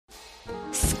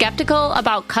skeptical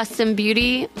about custom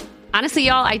beauty, honestly,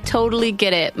 y'all, I totally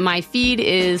get it. My feed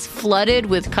is flooded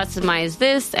with customize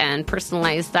this and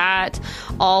personalize that,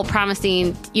 all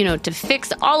promising, to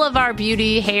fix all of our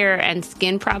beauty, hair, and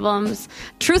skin problems.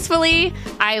 Truthfully,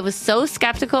 I was so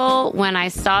skeptical when I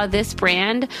saw this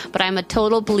brand, but I'm a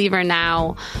total believer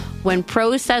now. When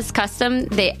Prose says custom,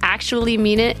 they actually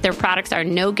mean it. Their products are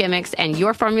no gimmicks, and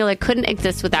your formula couldn't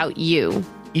exist without you.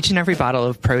 Each and every bottle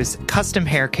of Prose custom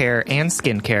hair care and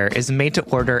skincare is made to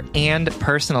order and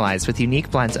personalized with unique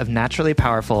blends of naturally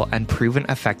powerful and proven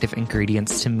effective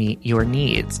ingredients to meet your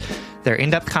needs. Their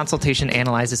in-depth consultation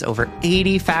analyzes over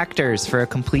 80 factors for a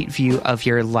complete view of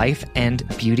your life and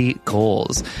beauty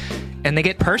goals. And they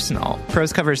get personal.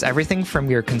 Prose covers everything from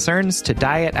your concerns to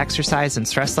diet, exercise, and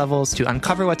stress levels to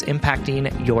uncover what's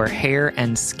impacting your hair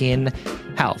and skin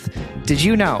health. Did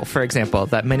you know, for example,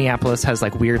 that Minneapolis has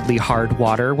weirdly hard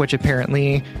water, which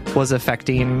apparently was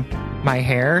affecting my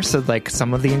hair? So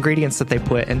some of the ingredients that they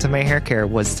put into my hair care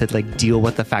was to deal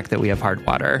with the fact that we have hard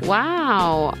water.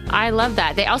 Wow. I love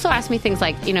that. They also asked me things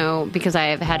because I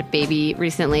have had a baby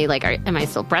recently, am I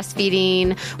still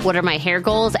breastfeeding? What are my hair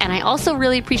goals? And I also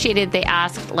really appreciated they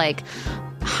asked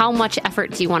how much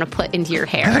effort do you want to put into your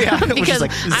hair? Yeah, because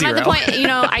I'm at the point,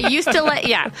 I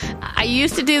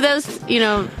used to do those,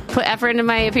 put effort into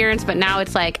my appearance, but now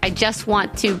it's I just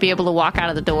want to be able to walk out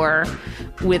of the door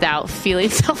without feeling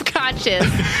self-conscious.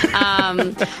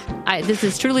 This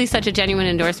is truly such a genuine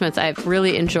endorsement. I've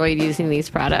really enjoyed using these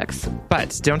products.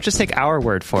 But don't just take our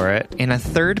word for it. In a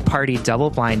third-party,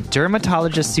 double-blind,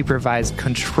 dermatologist-supervised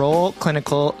control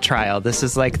clinical trial, this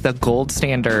is the gold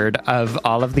standard of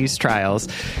all of these trials,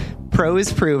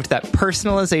 Prose proved that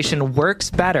personalization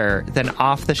works better than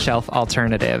off-the-shelf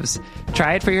alternatives.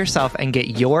 Try it for yourself and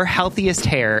get your healthiest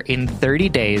hair in 30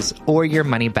 days or your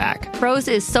money back. Prose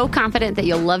is so confident that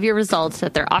you'll love your results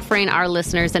that they're offering our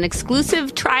listeners an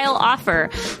exclusive trial offer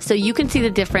so you can see the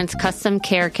difference custom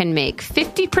care can make.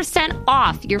 50%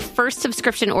 off your first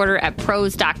subscription order at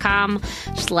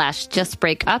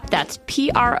prose.com/justbreakup. That's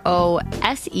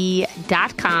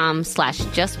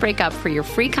prose.com/justbreakup for your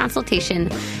free consultation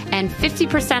and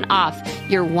 50% off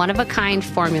your one-of-a-kind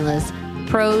formulas.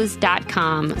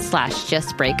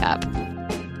 Prose.com/justbreakup.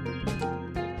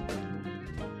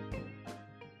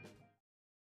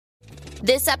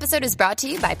 This episode is brought to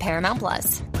you by Paramount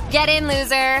Plus. Get in,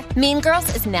 loser! Mean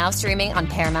Girls is now streaming on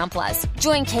Paramount Plus.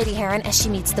 Join Katie Heron as she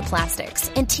meets the plastics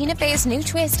in Tina Fey's new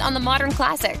twist on the modern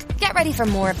classic. Get ready for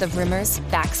more of the rumors,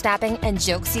 backstabbing, and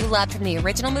jokes you loved from the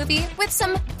original movie with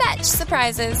some fetch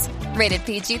surprises. Rated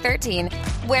PG-13.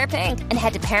 Wear pink and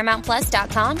head to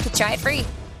ParamountPlus.com to try it free.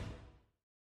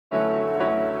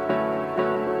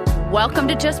 Welcome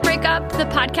to Just Break Up, the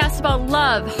podcast about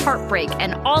love, heartbreak,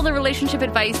 and all the relationship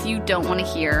advice you don't want to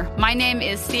hear. My name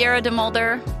is Sierra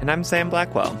DeMulder. And I'm Sam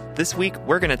Blackwell. This week,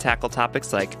 we're going to tackle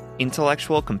topics like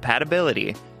intellectual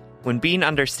compatibility, when being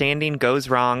understanding goes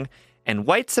wrong, and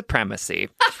white supremacy.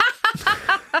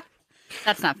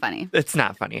 That's not funny. It's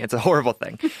not funny. It's a horrible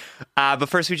thing. But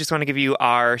first, we just want to give you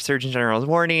our Surgeon General's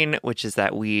warning, which is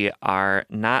that we are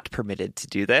not permitted to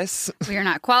do this. We are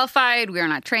not qualified. We are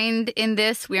not trained in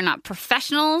this. We are not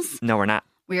professionals. No, we're not.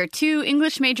 We are two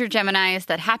English major Geminis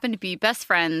that happen to be best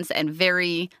friends and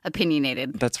very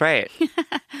opinionated. That's right.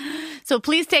 So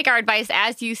please take our advice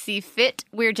as you see fit.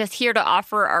 We're just here to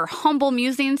offer our humble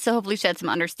musings, so hopefully shed some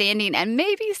understanding and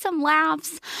maybe some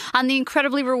laughs on the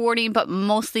incredibly rewarding but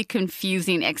mostly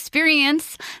confusing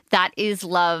experience that is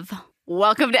love.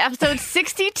 Welcome to episode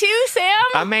 62, Sam.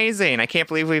 Amazing. I can't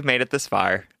believe we've made it this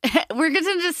far. We're going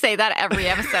to just say that every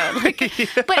episode. Yeah.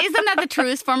 But isn't that the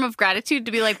truest form of gratitude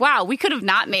to be wow, we could have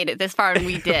not made it this far and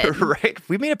we did. Right.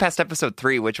 We made it past episode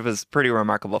 3, which was pretty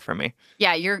remarkable for me.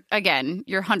 Yeah, your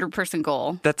 100%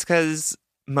 goal. That's because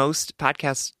most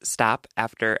podcasts stop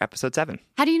after episode 7.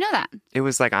 How do you know that? It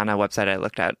was on a website I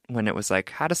looked at when it was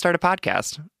how to start a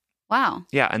podcast. Wow.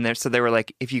 Yeah. And they were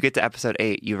if you get to episode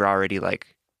 8, you're already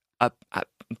up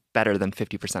better than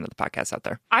 50% of the podcasts out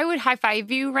there. I would high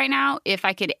five you right now if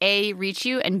I could A, reach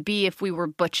you, and B, if we were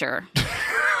Butcher.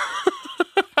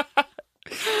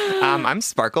 I'm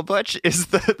Sparkle Butch is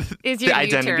the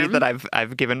identity term that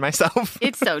I've given myself.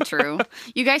 It's so true.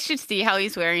 You guys should see how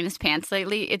he's wearing his pants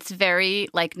lately. It's very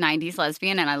 90s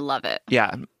lesbian, and I love it.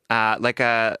 Yeah. I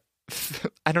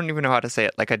don't even know how to say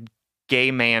it, a gay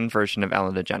man version of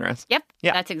Ellen DeGeneres. Yep.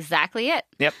 Yeah. That's exactly it.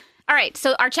 Yep. All right,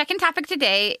 so our check-in topic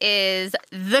today is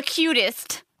the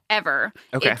cutest ever.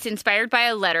 Okay. It's inspired by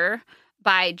a letter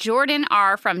by Jordan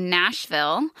R. from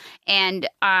Nashville. And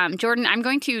Jordan, I'm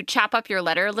going to chop up your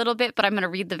letter a little bit, but I'm going to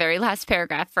read the very last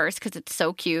paragraph first because it's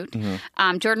so cute.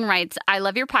 Jordan writes, I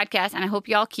love your podcast, and I hope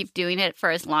y'all keep doing it for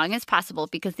as long as possible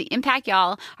because the impact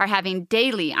y'all are having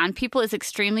daily on people is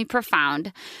extremely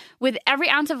profound. With every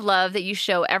ounce of love that you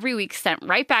show every week sent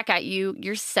right back at you,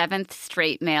 your 7th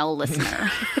straight male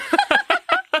listener.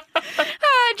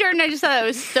 Jordan, I just thought that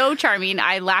was so charming.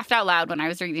 I laughed out loud when I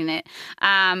was reading it.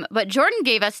 But Jordan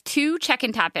gave us 2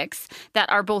 check-in topics that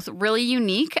are both really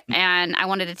unique, and I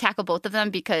wanted to tackle both of them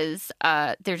because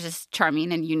they're just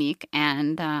charming and unique.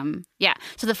 And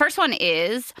so the first one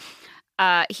is,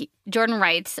 Jordan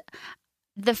writes,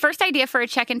 the first idea for a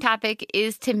check-in topic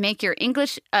is to make your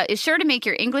English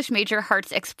major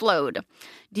hearts explode.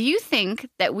 Do you think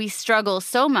that we struggle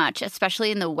so much,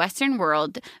 especially in the Western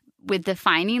world, with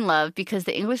defining love because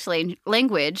the English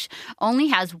language only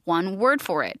has one word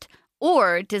for it?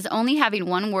 Or does only having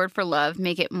one word for love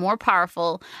make it more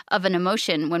powerful of an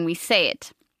emotion when we say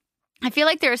it? I feel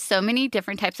like there are so many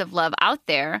different types of love out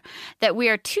there that we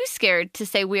are too scared to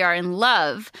say we are in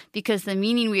love because the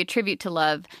meaning we attribute to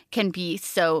love can be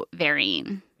so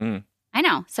varying. I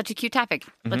know, such a cute topic.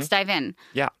 Let's dive in.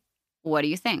 Yeah. What do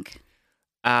you think?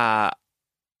 I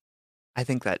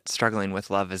think that struggling with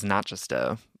love is not just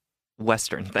a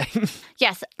Western thing.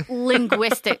 Yes,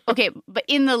 linguistic. Okay, but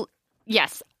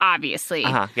yes, obviously.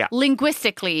 Yeah.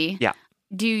 Linguistically, yeah.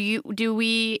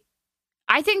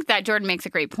 I think that Jordan makes a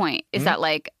great point, is that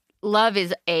like love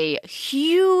is a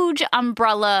huge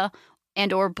umbrella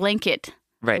and or blanket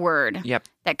word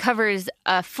that covers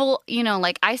a full,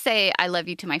 like I say I love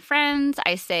you to my friends,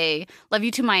 I say love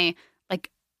you to my like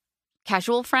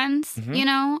casual friends,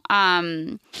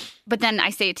 but then I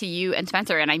say it to you and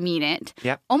Spencer and I mean it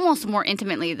almost more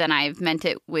intimately than I've meant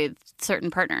it with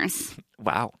certain partners.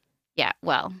 Wow. Yeah,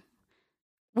 well,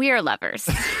 we are lovers.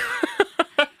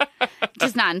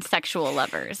 Just not sexual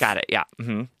lovers. Got it, yeah.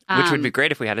 Which would be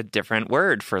great if we had a different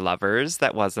word for lovers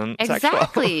that wasn't sexual.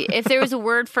 Exactly. If there was a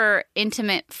word for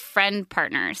intimate friend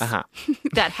partners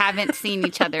that haven't seen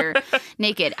each other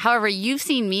naked. However, you've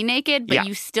seen me naked, but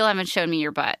you still haven't shown me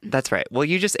your butt. That's right. Well,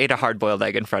 you just ate a hard-boiled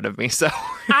egg in front of me, so...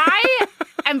 I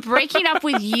am breaking up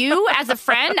with you as a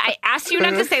friend. I asked you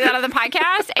not to say that on the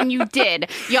podcast, and you did.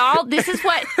 Y'all, this is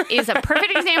what is a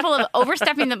perfect example of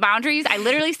overstepping the boundaries. I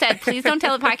literally said, please don't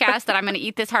tell the podcast that I'm going to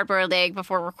eat this hard-boiled egg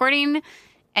before recording.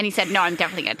 And he said, no, I'm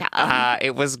definitely going to tell him.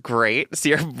 It was great.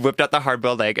 Sierra whipped out the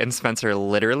hard-boiled egg, and Spencer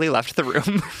literally left the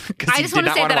room. I just want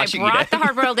to say that I brought the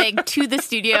hard-boiled egg to the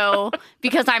studio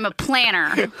because I'm a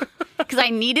planner. Because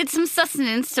I needed some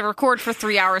sustenance to record for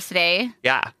 3 hours today.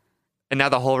 Yeah. And now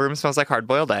the whole room smells like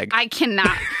hard-boiled egg. I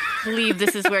cannot believe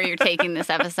this is where you're taking this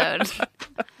episode.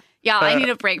 Y'all, I need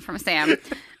a break from Sam.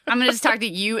 I'm going to just talk to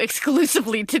you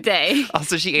exclusively today.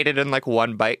 Also, she ate it in like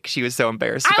one bite. She was so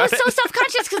embarrassed I about was so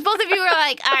self-conscious because both of you were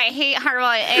like, I hate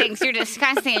hard-boiled eggs. You're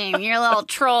disgusting. You're a little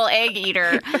troll egg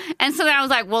eater. And so then I was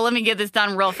like, well, let me get this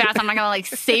done real fast. I'm not going to like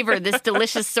savor this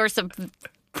delicious source of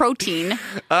protein.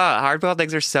 Hard-boiled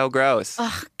eggs are so gross.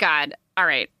 Oh, God. All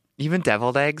right. Even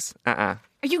deviled eggs? Are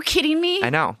you kidding me?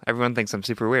 I know. Everyone thinks I'm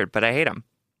super weird, but I hate them.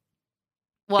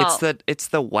 Well, it's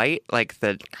the white, like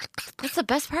the... That's the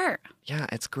best part. Yeah,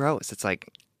 it's gross. It's like,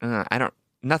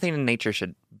 nothing in nature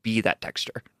should be that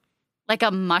texture. Like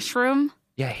a mushroom?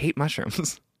 Yeah, I hate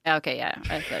mushrooms. Okay, yeah,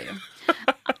 I feel you.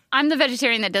 I'm the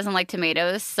vegetarian that doesn't like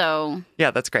tomatoes, so...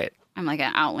 Yeah, that's great. I'm like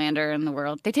an outlander in the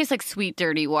world. They taste like sweet,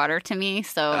 dirty water to me,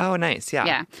 so... Oh, nice,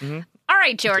 yeah. Yeah. All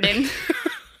right, Jordan.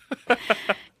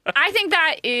 I think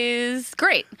that is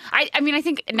great. I mean, I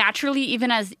think naturally, even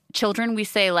as children, we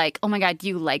say like, oh my God, do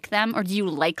you like them? Or do you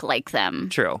like them?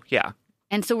 True, yeah.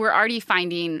 And so we're already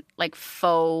finding like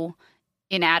faux,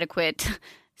 inadequate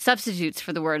substitutes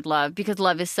for the word love because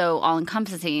love is so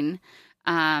all-encompassing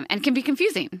and can be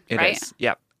confusing, right? It is,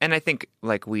 yeah. And I think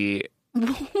like I'm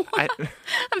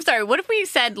sorry, what if we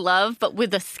said love, but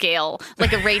with a scale,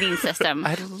 like a rating system?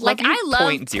 I love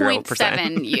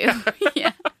 0.7 you.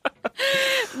 Yeah.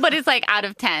 But it's like out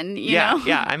of 10, you know?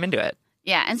 Yeah, I'm into it.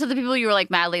 Yeah, and so the people you were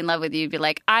like madly in love with, you'd be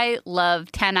like, I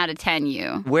love 10 out of 10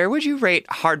 you. Where would you rate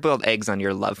hard-boiled eggs on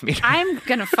your love meter? I'm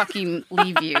going to fucking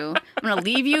leave you. I'm going to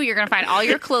leave you. You're going to find all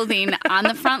your clothing on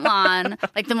the front lawn,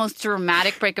 like the most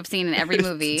dramatic breakup scene in every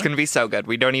movie. It's going to be so good.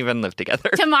 We don't even live together.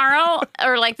 Tomorrow,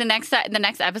 or like the next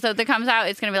episode that comes out,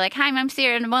 it's going to be like, hi, I'm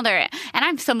Sierra and Mother, and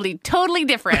I'm somebody totally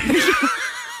different.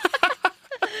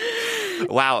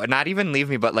 Wow, not even leave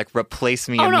me, but like replace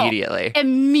me Oh, no. immediately.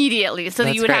 Immediately. So that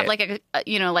That's you would have great.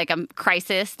 like a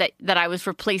crisis that I was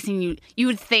replacing you. You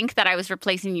would think that I was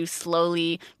replacing you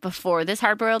slowly before this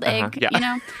hard-boiled egg, yeah. you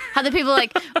know? How the people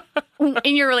like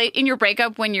in your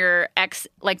breakup when your ex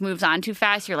like moves on too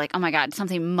fast, you're like, "Oh my god,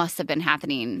 something must have been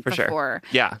happening For before." sure.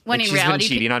 Yeah. When like in she's reality been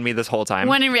cheating on me this whole time.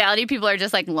 when in reality people are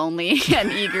just like lonely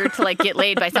and eager to like get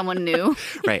laid by someone new.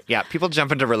 Right. Yeah. People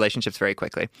jump into relationships very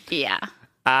quickly. Yeah.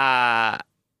 Uh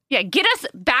Yeah, get us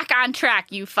back on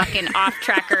track, you fucking off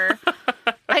tracker.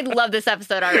 I love this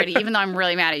episode already, even though I'm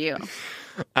really mad at you.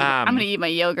 I'm going to eat my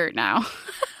yogurt now.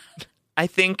 I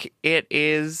think it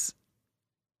is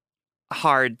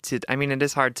hard to, it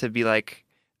is hard to be like,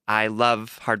 I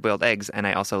love hard-boiled eggs and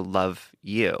I also love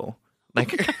you.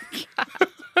 Like,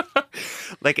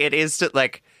 like it is to,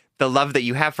 like, the love that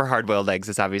you have for hard-boiled eggs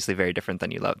is obviously very different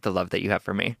than the love that you have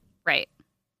for me. Right.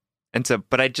 And so,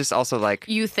 but I just also like,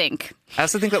 You think. I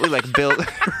also think that we like build,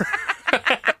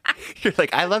 you're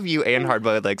like, I love you and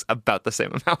hard-boiled eggs about the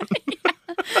same amount.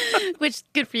 Which,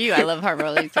 good for you. I love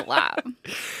hard-boiled eggs a lot.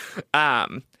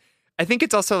 I think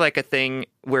it's also like a thing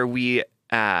where we,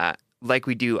 like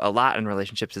we do a lot in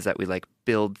relationships, is that we like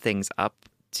build things up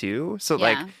too. So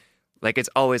Yeah. like it's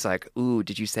always like, ooh,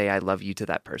 did you say I love you to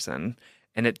that person?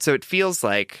 And it feels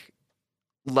like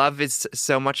love is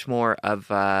so much more of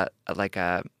like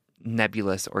a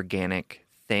nebulous, organic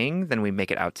thing than we make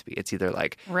it out to be. It's either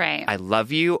like, Right. I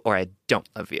love you or I don't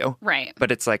love you. Right.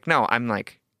 But it's like, no,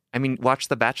 watch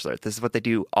The Bachelor. This is what they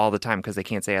do all the time because they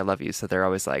can't say I love you. So they're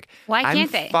always like, Why I'm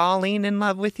can't they? falling in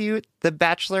love with you. The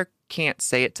Bachelor can't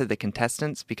say it to the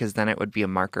contestants because then it would be a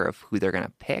marker of who they're going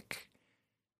to pick.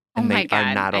 And oh my they God.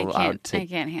 are not allowed to. I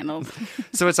can't handle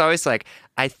So it's always like,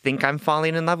 I think I'm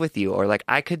falling in love with you. Or like,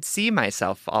 I could see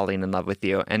myself falling in love with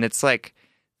you. And it's like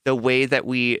the way that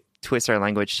we twist our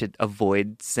language to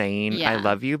avoid saying I Yeah.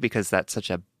 love you because that's such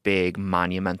a big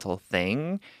monumental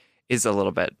thing is a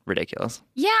little bit ridiculous.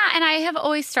 Yeah, and I have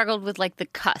always struggled with like the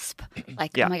cusp.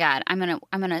 Like, Yeah. oh my God, I'm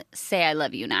gonna say I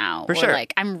love you now. For or sure.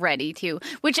 like I'm ready to.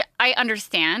 Which I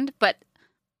understand, but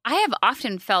I have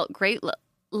often felt great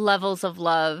levels of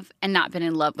love and not been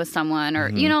in love with someone or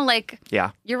you know, like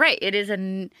Yeah. you're right.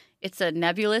 It's a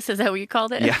nebulous, is that what you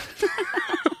called it? Yeah.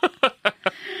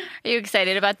 Are you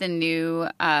excited about the new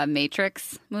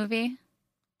Matrix movie?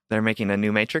 They're making a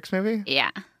new Matrix movie?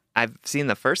 Yeah. I've seen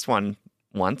the first one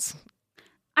once.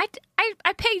 I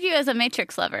pegged you as a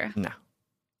Matrix lover. No.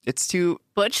 It's too,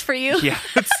 Butch for you? yeah,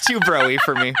 it's too bro-y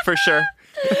for me, for sure.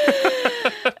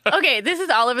 Okay, this is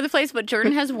all over the place, but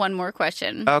Jordan has one more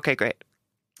question. Okay, great.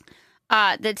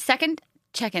 The second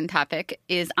check-in topic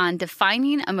is on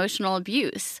defining emotional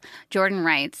abuse. Jordan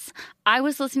writes, I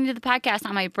was listening to the podcast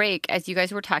on my break as you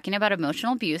guys were talking about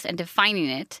emotional abuse and defining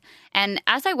it. And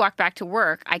as I walked back to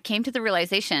work, I came to the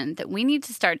realization that we need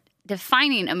to start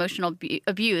defining emotional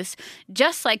abuse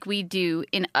just like we do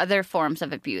in other forms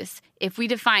of abuse. If we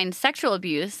define sexual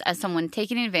abuse as someone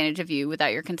taking advantage of you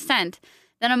without your consent,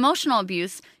 then emotional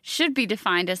abuse should be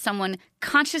defined as someone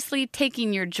consciously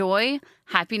taking your joy,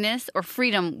 happiness, or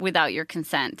freedom without your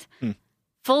consent.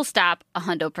 Full stop,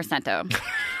 100%.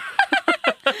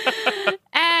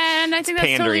 And I think that's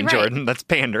Pandering, totally right. Jordan. That's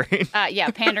pandering. Yeah,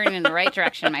 pandering in the right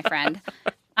direction, my friend.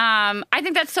 I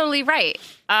think that's totally right.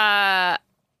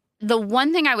 The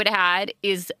one thing I would add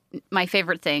is my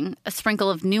favorite thing, a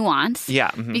sprinkle of nuance. Yeah.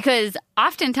 Mhm. Because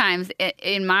oftentimes,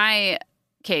 in my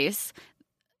case,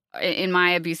 in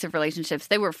my abusive relationships,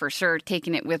 they were for sure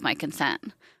taking it with my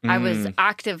consent. I was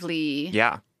actively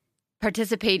Yeah.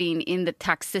 participating in the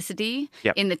toxicity,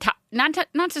 Yep. in the not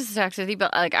just the toxicity,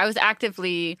 but like I was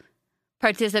actively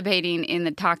participating in the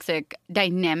toxic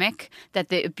dynamic that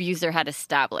the abuser had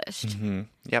established,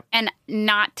 Yep. and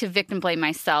not to victim blame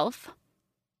myself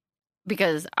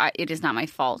because it is not my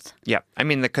fault. Yep. I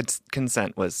mean, the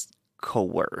consent was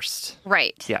coerced.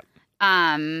 Right. Yep.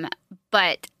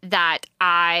 But that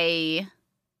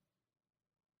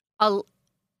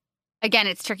again,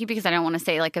 it's tricky because I don't want to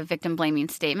say like a victim blaming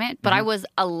statement, but I was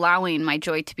allowing my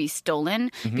joy to be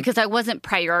stolen because I wasn't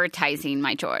prioritizing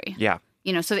my joy. Yeah.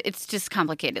 You know, so it's just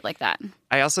complicated like that.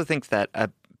 I also think that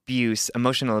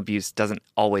emotional abuse doesn't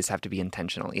always have to be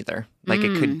intentional either. Like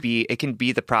it can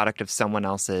be the product of someone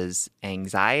else's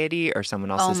anxiety or someone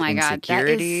else's Oh my God,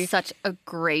 insecurity. that is such a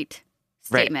great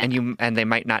Right. statement. And they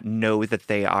might not know that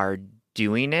they are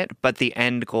doing it, but the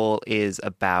end goal is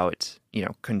about,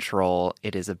 control.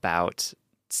 It is about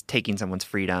taking someone's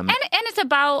freedom. And it's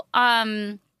about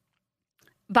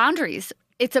boundaries.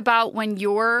 It's about when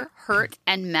you're hurt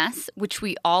and mess, which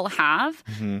we all have,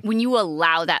 when you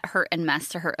allow that hurt and mess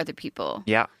to hurt other people.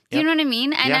 Yeah. Do you know what I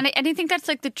mean? And, Yeah. and I think that's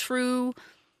like the true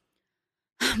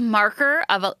marker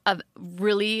of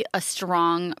really a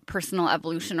strong personal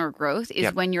evolution or growth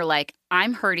is when you're like,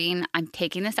 I'm hurting, I'm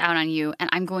taking this out on you, and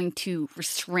I'm going to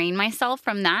restrain myself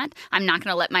from that. I'm not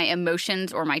going to let my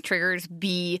emotions or my triggers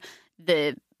be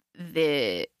the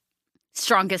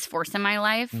strongest force in my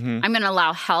life. I'm going to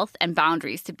allow health and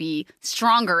boundaries to be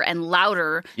stronger and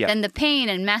louder than the pain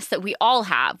and mess that we all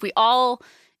have. We all,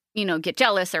 get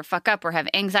jealous or fuck up or have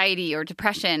anxiety or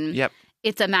depression.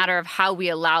 It's a matter of how we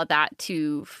allow that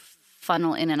to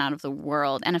funnel in and out of the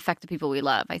world and affect the people we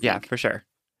love, I think. Yeah, for sure.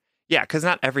 Yeah, because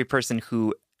not every person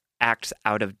who acts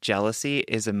out of jealousy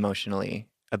is emotionally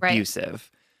abusive.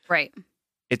 Right.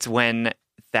 It's when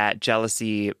that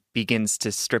jealousy begins to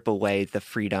strip away the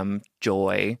freedom,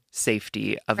 joy,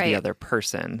 safety of the other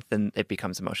person, then it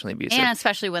becomes emotionally abusive. And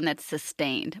especially when that's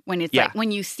sustained. When it's like,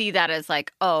 when you see that as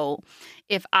like, oh,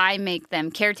 if I make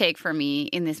them caretake for me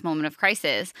in this moment of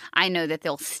crisis, I know that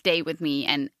they'll stay with me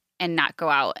and not go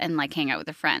out and like hang out with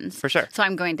their friends. For sure. So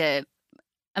I'm going to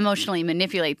emotionally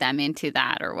manipulate them into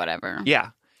that or whatever.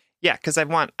 Yeah. Yeah, because I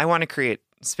want to create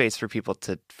space for people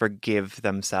to forgive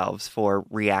themselves for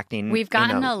reacting. We've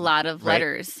gotten a lot of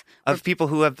letters of people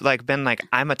who have like been like,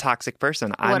 I'm a toxic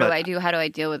person. What do I do? How do I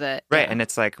deal with it? Right. Yeah. And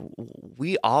it's like,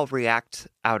 we all react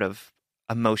out of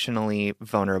emotionally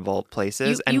vulnerable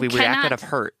places and we react out of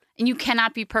hurt. And you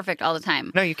cannot be perfect all the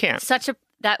time. No, you can't.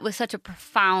 That was such a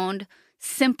profound,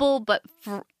 simple, but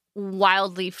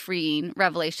wildly freeing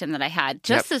revelation that I had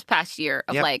just this past year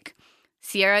of like,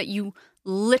 Sierra, you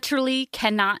literally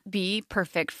cannot be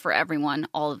perfect for everyone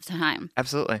all of the time.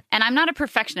 Absolutely. And I'm not a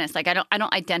perfectionist. Like I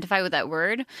don't identify with that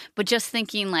word, but just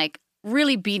thinking like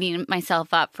really beating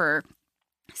myself up for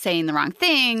saying the wrong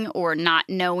thing or not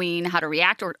knowing how to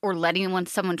react or letting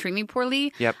someone treat me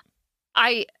poorly.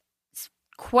 I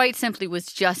quite simply was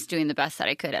just doing the best that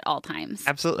I could at all times.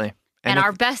 Absolutely. And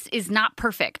our best is not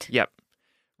perfect.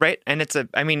 Right. And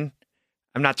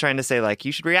I'm not trying to say like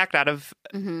you should react out of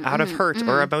hurt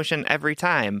or emotion every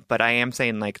time, but I am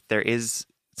saying like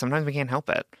sometimes we can't help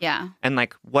it. Yeah. And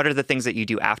like, what are the things that you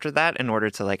do after that in order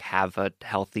to like have a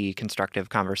healthy, constructive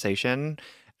conversation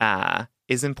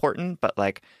is important. But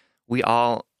like we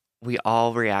all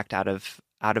react out of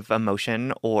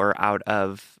emotion or out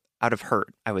of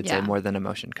hurt, I would say, more than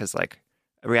emotion. Because like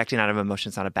reacting out of emotion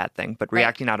is not a bad thing, but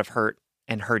reacting out of hurt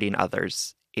and hurting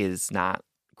others is not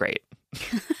great.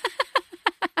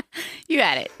 You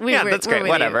got it. That's great.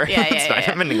 Whatever. It's fine.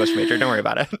 I'm an English major. Don't worry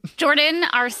about it. Jordan,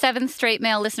 our 7th straight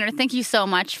male listener, thank you so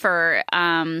much for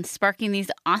sparking these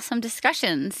awesome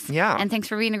discussions. Yeah. And thanks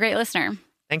for being a great listener.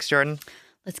 Thanks, Jordan.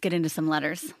 Let's get into some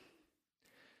letters.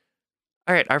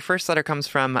 All right. Our first letter comes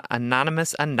from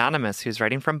Anonymous, who's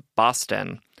writing from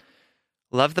Boston.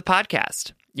 Love the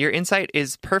podcast. Your insight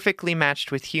is perfectly matched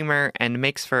with humor and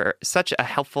makes for such a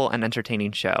helpful and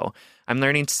entertaining show. I'm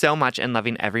learning so much and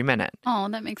loving every minute. Oh,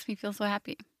 that makes me feel so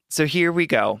happy. So here we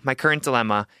go. My current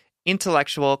dilemma,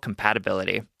 intellectual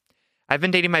compatibility. I've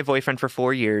been dating my boyfriend for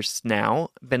 4 years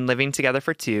now, been living together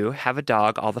for 2, have a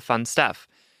dog, all the fun stuff.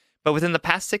 But within the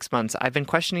past 6 months, I've been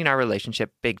questioning our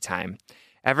relationship big time.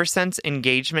 Ever since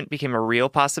engagement became a real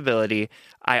possibility,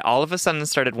 I all of a sudden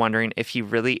started wondering if he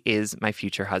really is my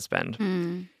future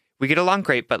husband. We get along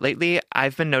great, but lately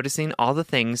I've been noticing all the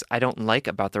things I don't like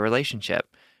about the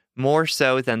relationship, more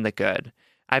so than the good.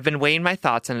 I've been weighing my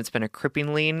thoughts, and it's been a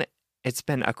crippling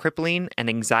and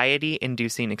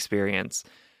anxiety-inducing experience.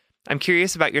 I'm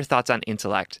curious about your thoughts on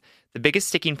intellect. The biggest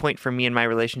sticking point for me in my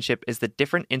relationship is the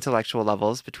different intellectual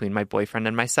levels between my boyfriend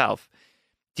and myself.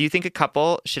 Do you think a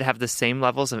couple should have the same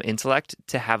levels of intellect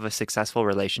to have a successful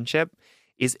relationship?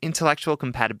 Is intellectual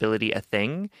compatibility a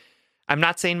thing? I'm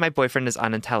not saying my boyfriend is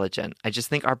unintelligent. I just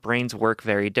think our brains work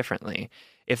very differently,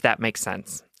 if that makes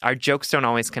sense. Our jokes don't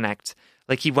always connect.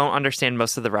 Like, he won't understand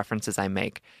most of the references I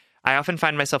make. I often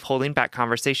find myself holding back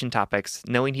conversation topics,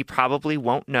 knowing he probably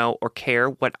won't know or care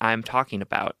what I'm talking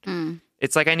about.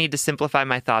 It's like I need to simplify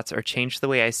my thoughts or change the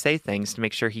way I say things to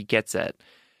make sure he gets it.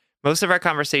 Most of our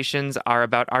conversations are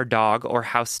about our dog or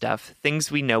house stuff,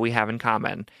 things we know we have in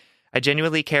common. I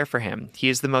genuinely care for him. He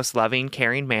is the most loving,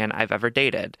 caring man I've ever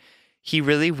dated. He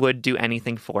really would do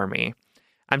anything for me.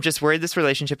 I'm just worried this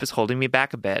relationship is holding me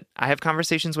back a bit. I have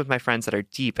conversations with my friends that are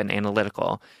deep and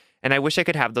analytical, and I wish I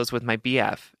could have those with my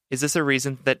BF. Is this a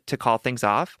reason to call things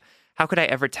off? How could I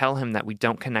ever tell him that we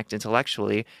don't connect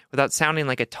intellectually without sounding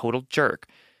like a total jerk?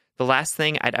 The last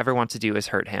thing I'd ever want to do is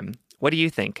hurt him. What do you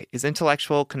think? Is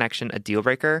intellectual connection a deal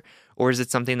breaker, or is it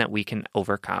something that we can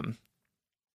overcome?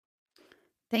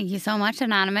 Thank you so much,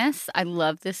 Anonymous. I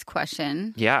love this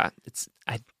question. Yeah,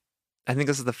 I think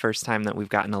this is the first time that we've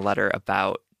gotten a letter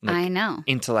about I know.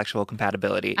 intellectual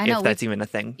compatibility, I know, if that's even a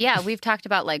thing. Yeah, we've talked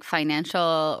about like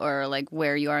financial or like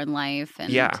where you are in life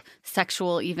and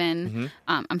sexual even.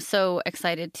 I'm so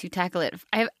excited to tackle it.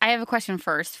 I have a question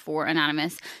first for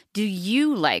Anonymous. Do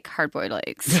you like hard-boiled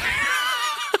eggs?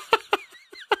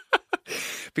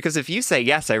 Because if you say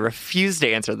yes, I refuse to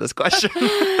answer this question.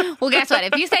 Well, guess what?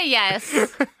 If you say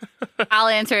yes, I'll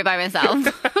answer it by myself.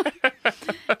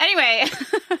 Anyway,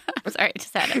 sorry, I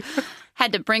just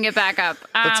had to bring it back up.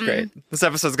 That's great. This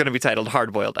episode's going to be titled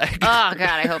Hard-Boiled Egg. Oh, God,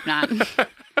 I hope not.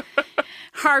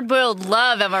 Hard-boiled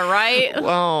love, am I right?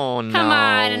 Oh, no. Come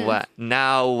on.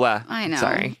 No. I know.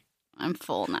 Sorry. I'm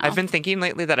full now. I've been thinking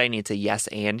lately that I need to yes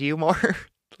and you more,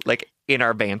 like in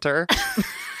our banter.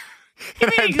 Give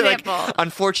me an example. Like,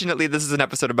 unfortunately, this is an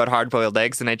episode about hard-boiled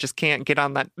eggs, and I just can't get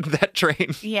on that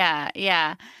train.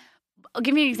 Yeah.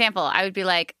 Give me an example. I would be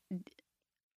like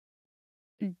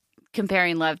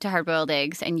comparing love to hard-boiled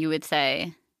eggs, and you would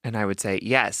say... And I would say,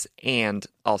 yes, and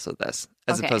also this,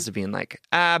 as opposed to being like,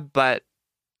 but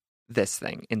this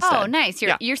thing instead. Oh, nice.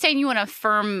 You're saying you want to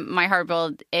affirm my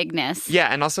hard-boiled eggness. Yeah,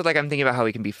 and also like I'm thinking about how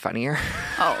we can be funnier.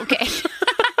 Oh, okay.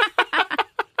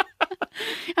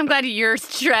 I'm glad you're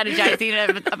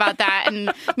strategizing about that.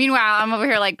 And meanwhile, I'm over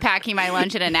here like packing my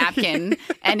lunch in a napkin,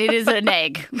 and it is an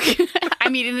egg.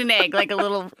 I'm eating an egg like a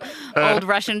little old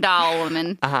Russian doll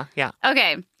woman. Yeah.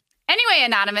 Okay. Anyway,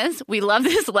 Anonymous, we love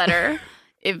this letter,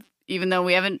 even though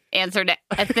we haven't answered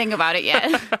a thing about it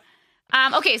yet.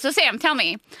 Okay, so Sam, tell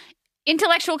me,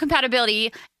 intellectual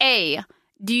compatibility, A,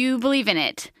 do you believe in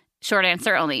it? Short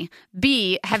answer only.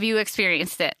 B, have you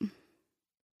experienced it?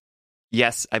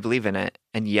 Yes, I believe in it.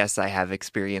 And yes, I have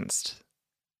experienced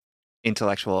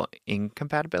intellectual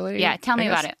incompatibility. Yeah, tell me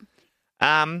about it.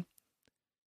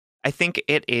 I think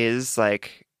it is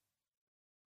like,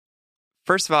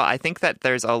 first of all, I think that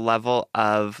there's a level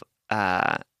of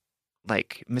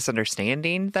like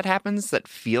misunderstanding that happens that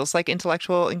feels like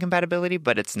intellectual incompatibility,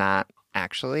 but it's not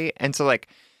actually. And so like,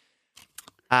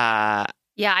 yeah,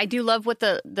 I do love what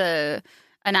the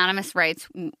Anonymous writes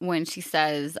when she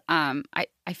says,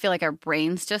 I feel like our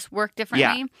brains just work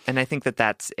differently. Yeah, and I think that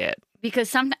that's it.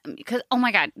 Because oh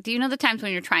my God, do you know the times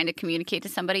when you're trying to communicate to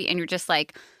somebody and you're just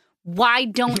like, why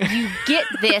don't you get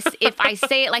this if I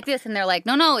say it like this? And they're like,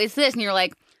 no, it's this. And you're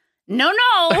like, no,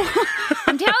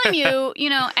 I'm telling you,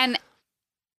 and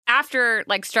after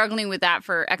like struggling with that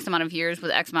for X amount of years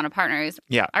with X amount of partners,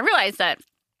 I realized that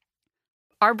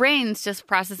our brains just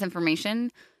process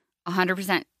information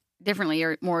 100% differently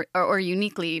or more or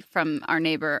uniquely from our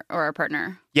neighbor or our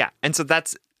partner. Yeah. And so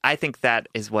I think that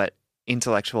is what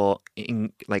intellectual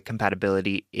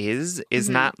compatibility is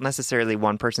not necessarily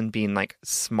one person being like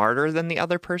smarter than the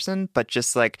other person, but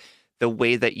just like the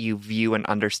way that you view and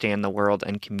understand the world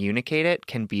and communicate it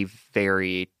can be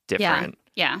very different.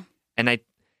 Yeah. And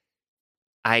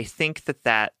I think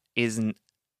that is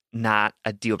not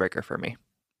a deal breaker for me.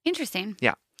 Interesting.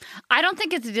 Yeah. I don't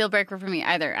think it's a deal breaker for me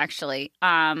either, actually.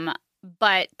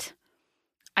 But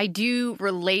I do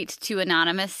relate to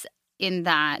Anonymous in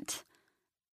that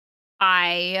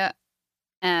I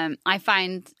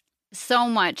find so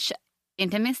much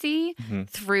intimacy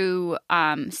through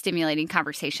stimulating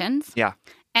conversations. Yeah.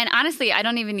 And honestly, I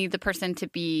don't even need the person to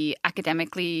be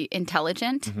academically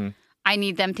intelligent. I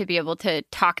need them to be able to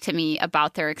talk to me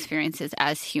about their experiences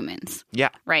as humans. Yeah.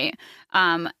 Right.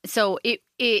 So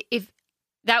if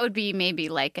that would be maybe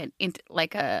like a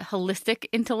holistic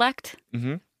intellect.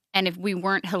 And if we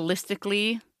weren't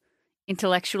holistically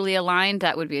intellectually aligned,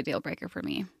 that would be a deal breaker for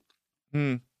me.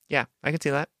 Yeah, I can see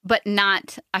that. But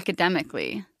not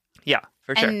academically. Yeah,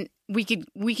 for sure. And we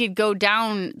could go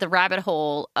down the rabbit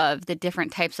hole of the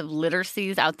different types of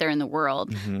literacies out there in the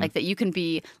world. Like that you can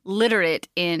be literate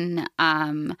in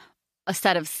a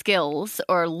set of skills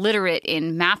or literate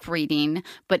in map reading,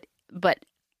 but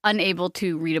unable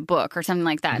to read a book or something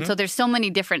like that. So there's so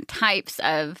many different types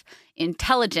of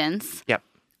intelligence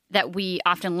that we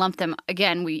often lump them.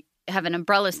 Again, we have an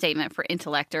umbrella statement for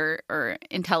intellect or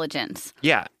intelligence.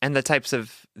 Yeah, and the types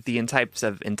of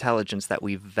intelligence that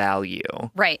we value.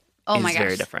 Right. Oh my gosh. Is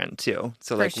very different too.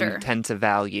 So we tend to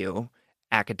value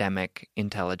academic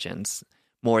intelligence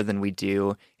more than we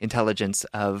do intelligence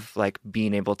of like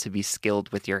being able to be skilled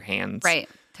with your hands. Right.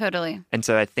 Totally. And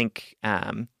so I think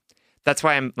that's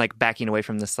why I'm like backing away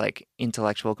from this like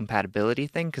intellectual compatibility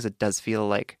thing, because it does feel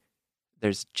like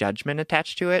there's judgment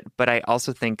attached to it. But I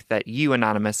also think that you,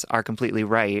 Anonymous, are completely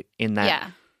right in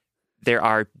that there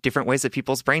are different ways that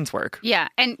people's brains work. Yeah.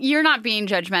 And you're not being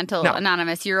judgmental, no.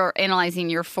 Anonymous. You're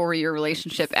analyzing your 4-year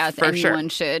relationship as anyone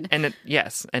should. And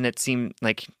it seemed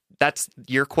like that's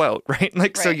your quote, right?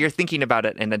 Like, so you're thinking about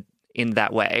it in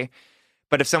that way.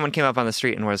 But if someone came up on the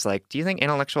street and was like, do you think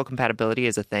intellectual compatibility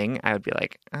is a thing? I would be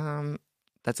like,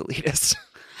 that's elitist.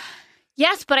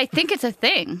 Yes, but I think it's a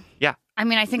thing. Yeah. I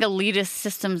mean, I think elitist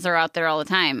systems are out there all the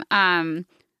time. And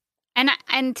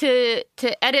to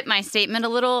edit my statement a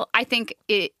little, I think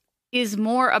it is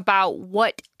more about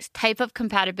what type of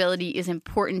compatibility is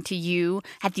important to you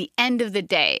at the end of the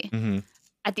day. Mm-hmm.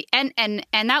 At the end, and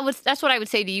that's what I would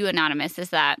say to you, Anonymous, is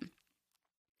that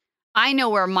I know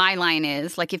where my line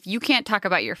is. Like, if you can't talk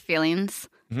about your feelings,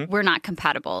 we're not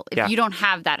compatible. If you don't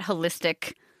have that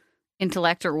holistic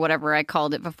intellect or whatever I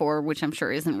called it before, which I'm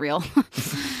sure isn't real.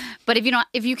 But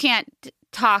if you can't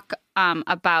talk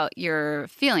about your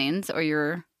feelings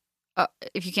or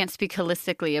if you can't speak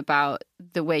holistically about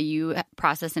the way you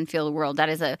process and feel the world, that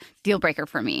is a deal breaker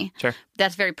for me. Sure.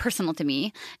 That's very personal to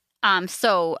me.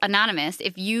 So Anonymous,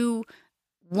 if you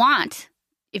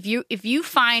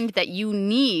find that you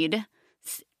need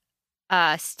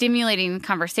stimulating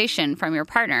conversation from your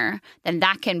partner, then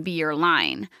that can be your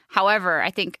line. However, I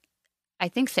think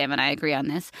Sam and I agree on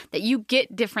this, that you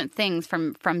get different things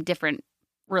from different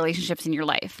relationships in your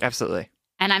life. Absolutely.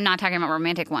 And I'm not talking about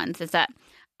romantic ones. Is that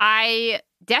I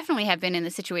definitely have been in the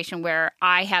situation where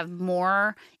I have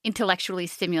more intellectually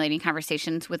stimulating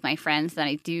conversations with my friends than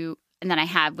I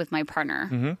have with my partner.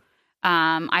 Mm-hmm.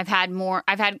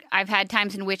 I've had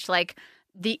times in which I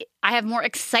have more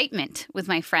excitement with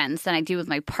my friends than I do with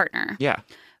my partner. Yeah.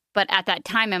 But at that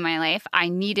time in my life, I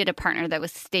needed a partner that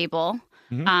was stable,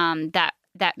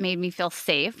 that made me feel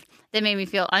safe, that made me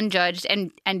feel unjudged,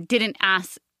 and didn't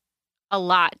ask a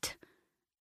lot.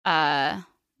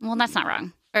 Well, that's not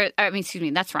wrong.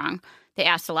 That's wrong. They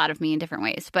asked a lot of me in different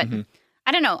ways. But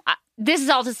I don't know. This is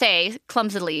all to say,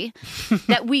 clumsily,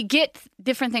 that we get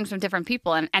different things from different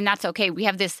people, and that's okay. We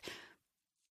have this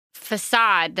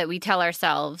facade that we tell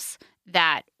ourselves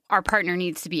that our partner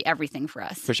needs to be everything for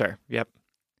us. For sure. Yep.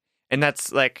 And that's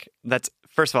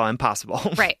first of all impossible.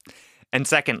 Right. And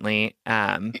secondly,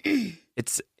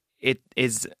 it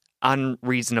is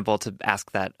unreasonable to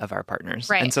ask that of our partners.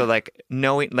 Right. And so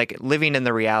living in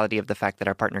the reality of the fact that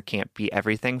our partner can't be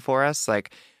everything for us,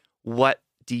 what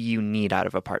do you need out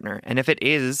of a partner? And if it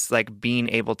is being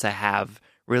able to have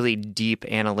really deep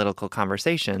analytical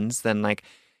conversations, then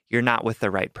you're not with the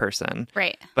right person.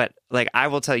 Right. But I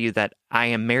will tell you that I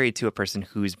am married to a person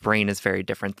whose brain is very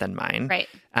different than mine. Right.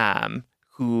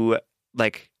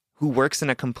 Who works in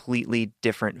a completely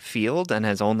different field and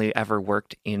has only ever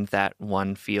worked in that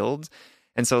one field.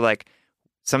 And so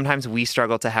sometimes we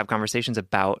struggle to have conversations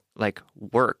about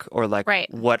work or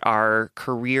what our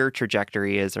career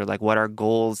trajectory is or what our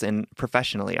goals and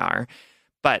professionally are.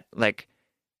 But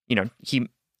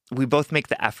we both make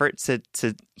the effort to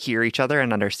hear each other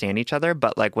and understand each other.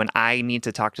 But when I need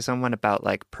to talk to someone about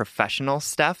professional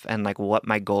stuff and what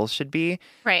my goals should be,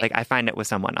 I find it with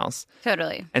someone else.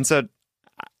 Totally. And so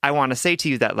I want to say to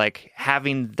you that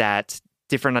having that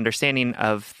different understanding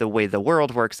of the way the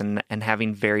world works and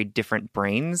having very different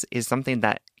brains is something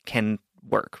that can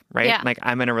work, right? Yeah.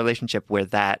 I'm in a relationship where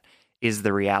that is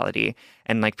the reality.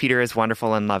 And Peter is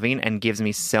wonderful and loving and gives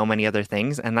me so many other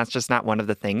things. And that's just not one of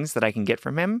the things that I can get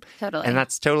from him. Totally. And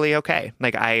that's totally okay.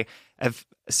 I have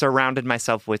surrounded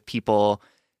myself with people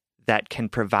that can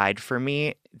provide for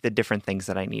me the different things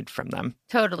that I need from them.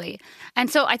 Totally. And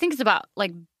so I think it's about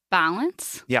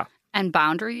balance. Yeah. And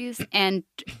boundaries and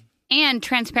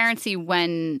transparency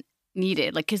when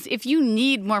needed. Because if you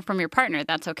need more from your partner,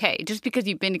 that's okay. Just because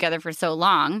you've been together for so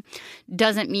long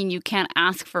doesn't mean you can't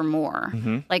ask for more.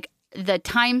 Mm-hmm. The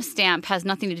timestamp has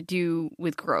nothing to do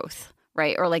with growth,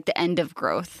 right? Or the end of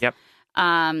growth. Yep.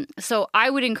 So I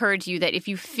would encourage you that if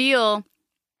you feel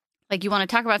like you want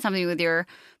to talk about something with your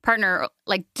partner,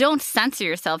 don't censor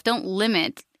yourself. Don't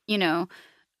limit,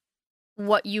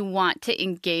 what you want to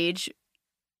engage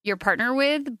your partner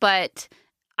with. But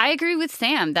I agree with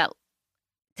Sam that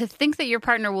to think that your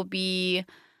partner will be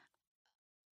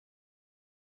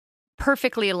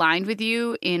perfectly aligned with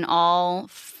you in all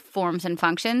forms and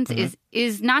functions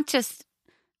is not just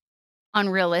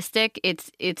unrealistic,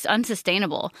 it's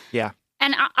unsustainable. Yeah.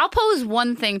 And I'll pose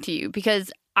one thing to you,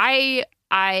 because I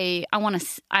want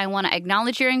to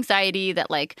acknowledge your anxiety that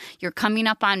you're coming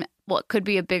up on what could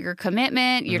be a bigger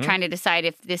commitment. You're trying to decide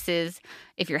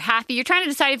if you're happy. You're trying to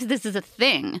decide if this is a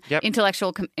thing,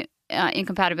 intellectual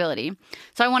incompatibility.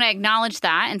 So I want to acknowledge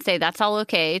that and say that's all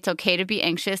okay. It's okay to be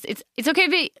anxious. It's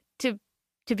okay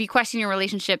to be questioning your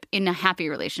relationship in a happy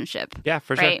relationship. Yeah,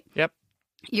 for sure. Right? Yep.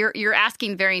 You're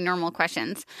asking very normal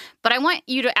questions, but I want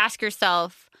you to ask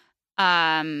yourself,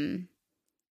 what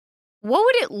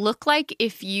would it look like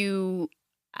if you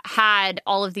had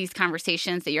all of these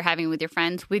conversations that you're having with your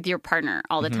friends, with your partner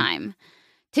all the time?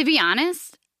 To be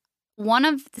honest,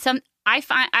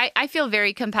 I feel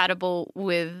very compatible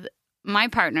with my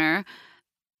partner,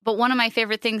 but one of my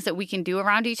favorite things that we can do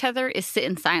around each other is sit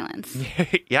in silence.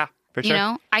 Yeah, for sure. You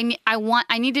know,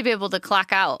 I need to be able to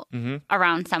clock out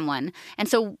around someone. And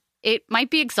so it might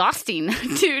be exhausting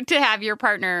to have your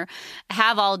partner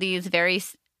have all these very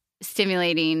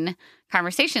stimulating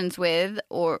conversations with,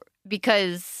 or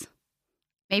because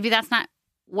maybe that's not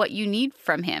what you need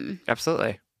from him.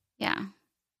 Absolutely. Yeah.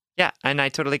 Yeah, and I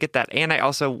totally get that. And I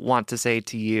also want to say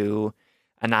to you,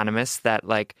 Anonymous, that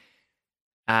like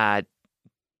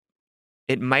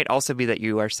it might also be that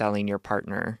you are selling your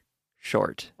partner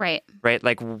short. Right. Right?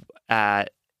 Like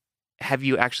have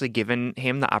you actually given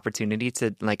him the opportunity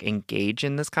to like engage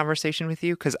in this conversation with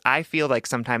you? Because I feel like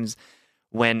sometimes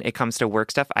when it comes to work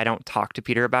stuff, I don't talk to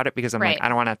Peter about it because I'm like, I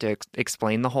don't want to have to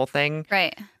explain the whole thing.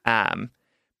 Right.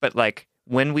 But like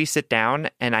when we sit down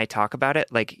and I talk about it,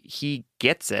 like he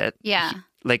gets it. Yeah.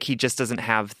 Like he just doesn't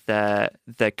have the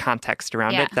context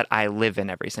around it that I live in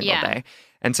every single day.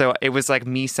 And so it was like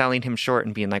me selling him short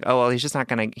and being like, oh, well, he's not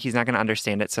going to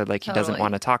understand it. So like he doesn't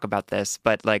want to talk about this.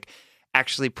 But like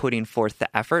actually putting forth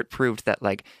the effort proved that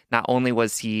like not only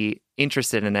was he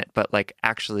interested in it, but like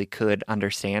actually could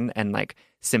understand and like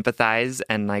sympathize,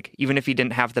 and like even if he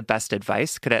didn't have the best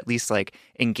advice, could at least like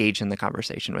engage in the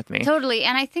conversation with me. Totally.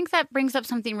 And I think that brings up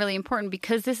something really important,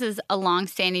 because this is a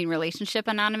long-standing relationship,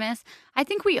 Anonymous. I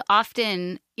think we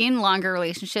often in longer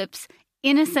relationships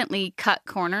innocently cut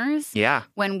corners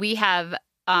when we have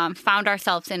found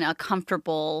ourselves in a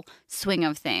comfortable swing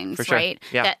of things, for sure. right?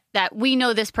 Yeah. That we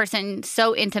know this person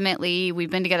so intimately,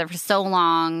 we've been together for so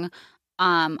long,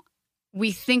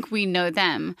 we think we know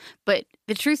them. But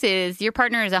the truth is, your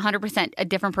partner is 100% a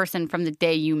different person from the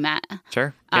day you met.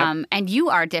 Sure. Yep. And you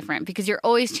are different because you're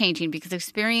always changing, because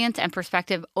experience and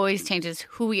perspective always changes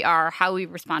who we are, how we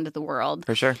respond to the world.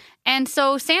 For sure. And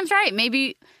so Sam's right.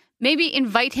 Maybe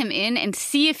invite him in and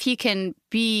see if he can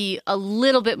be a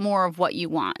little bit more of what you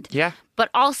want. Yeah. But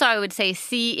also I would say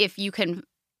see if you can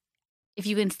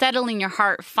settle in your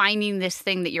heart finding this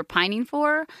thing that you're pining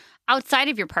for outside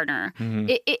of your partner.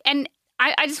 Mm-hmm. And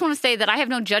I just want to say that I have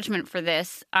no judgment for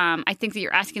this. I think that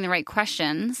you're asking the right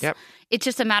questions. Yep. It's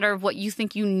just a matter of what you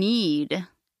think you need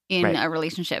in a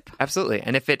relationship. Absolutely.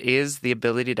 And if it is the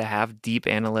ability to have deep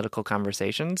analytical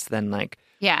conversations, then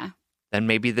then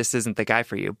maybe this isn't the guy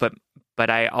for you. But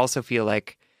I also feel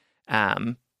like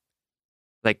sort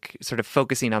of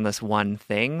focusing on this one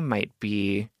thing might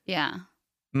be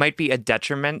a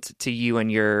detriment to you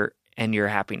and your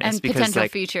happiness, and because potential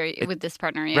future with this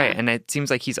partner. Yeah. Right. And it seems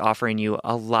like he's offering you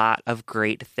a lot of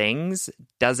great things.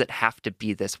 Does it have to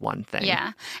be this one thing?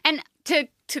 Yeah. And to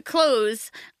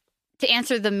close, to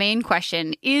answer the main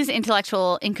question, is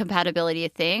intellectual incompatibility a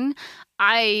thing?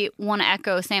 I want to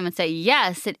echo Sam and say,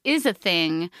 yes, it is a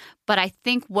thing. But I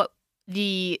think what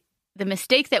the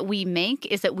mistake that we make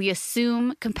is that we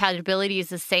assume compatibility is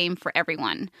the same for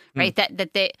everyone, right?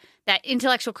 That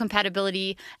intellectual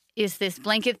compatibility is this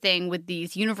blanket thing with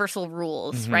these universal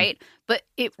rules, right? But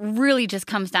it really just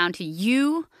comes down to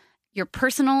you, your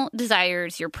personal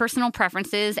desires, your personal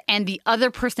preferences, and the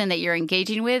other person that you're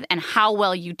engaging with, and how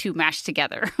well you two match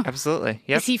together. Absolutely.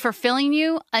 Yep. Is he fulfilling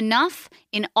you enough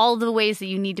in all the ways that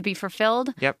you need to be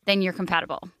fulfilled? Yep. Then you're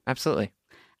compatible. Absolutely.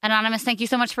 Anonymous, thank you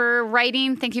so much for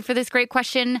writing. Thank you for this great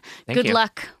question. Good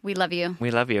luck. We love you.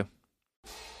 We love you.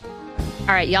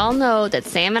 All right, y'all know that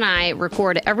Sam and I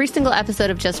record every single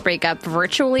episode of Just Break Up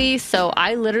virtually, so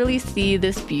I literally see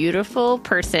this beautiful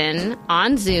person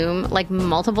on Zoom like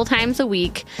multiple times a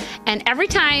week, and every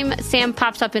time Sam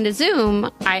pops up into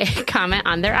Zoom, I comment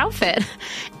on their outfit.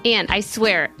 And I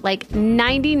swear, like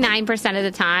 99% of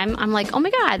the time, I'm like, oh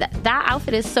my God, that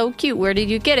outfit is so cute. Where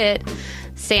did you get it?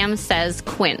 Sam says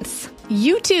Quince.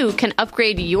 You too can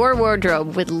upgrade your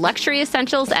wardrobe with luxury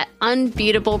essentials at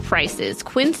unbeatable prices.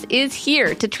 Quince is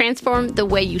here to transform the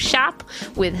way you shop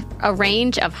with a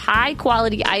range of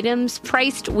high-quality items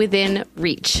priced within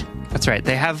reach. That's right.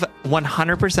 They have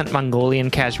 100%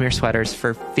 Mongolian cashmere sweaters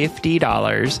for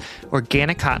 $50,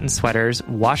 organic cotton sweaters,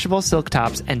 washable silk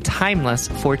tops, and timeless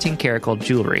 14-karat gold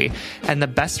jewelry. And the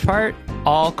best part,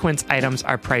 all Quince items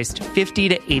are priced 50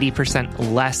 to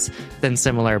 80% less than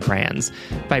similar brands.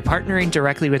 By partnering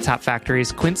directly with top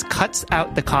factories, Quince cuts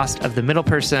out the cost of the middle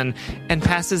person and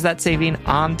passes that saving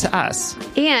on to us.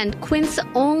 And Quince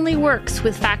only works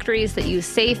with factories that use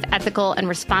safe, ethical, and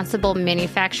responsible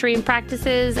manufacturing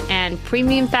practices and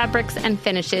premium fabrics and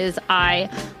finishes. I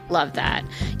Love that.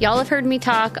 Y'all have heard me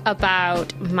talk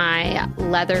about my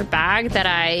leather bag that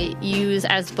I use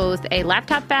as both a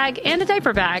laptop bag and a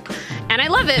diaper bag. And I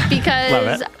love it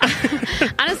because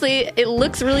honestly, it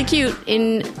looks really cute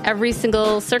in every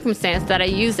single circumstance that I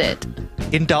use it.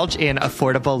 Indulge in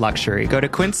affordable luxury. Go to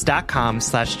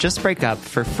quince.com/justbreakup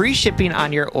for free shipping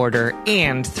on your order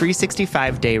and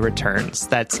 365-day returns.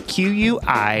 That's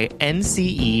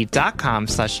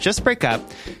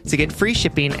QUINCE.com/justbreakup to get free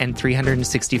shipping and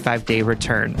 365-day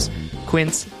returns.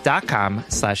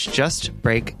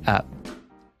 Quince.com/justbreakup.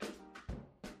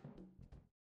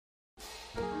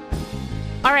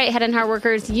 All right, Head and Heart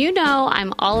workers, you know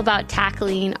I'm all about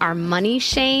tackling our money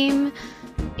shame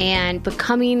and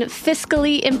becoming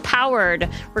fiscally empowered,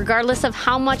 regardless of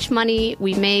how much money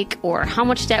we make or how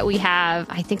much debt we have.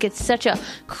 I think it's such a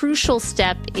crucial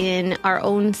step in our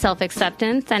own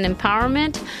self-acceptance and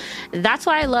empowerment. That's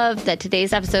why I love that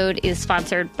today's episode is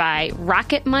sponsored by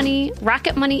Rocket Money.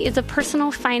 Rocket Money is a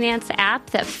personal finance app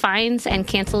that finds and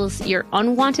cancels your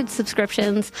unwanted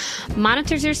subscriptions,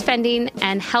 monitors your spending,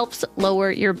 and helps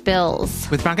lower your bills.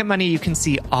 With Rocket Money, you can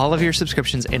see all of your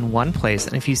subscriptions in one place,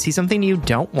 and if you see something you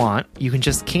don't want, you can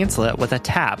just cancel it with a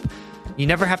tap. You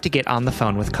never have to get on the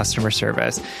phone with customer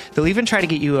service. They'll even try to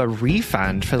get you a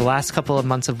refund for the last couple of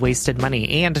months of wasted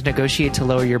money and negotiate to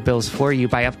lower your bills for you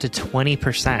by up to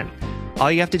 20%.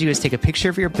 All you have to do is take a picture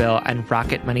of your bill, and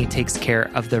Rocket Money takes care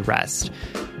of the rest.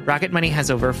 Rocket Money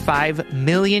has over 5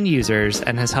 million users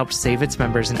and has helped save its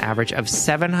members an average of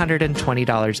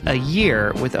 $720 a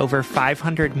year with over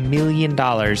 $500 million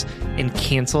in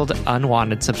canceled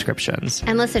unwanted subscriptions.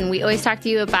 And listen, we always talk to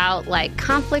you about like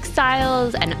conflict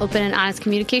styles and open and honest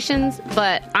communications,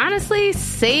 but honestly,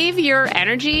 save your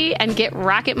energy and get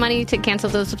Rocket Money to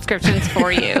cancel those subscriptions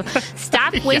for you.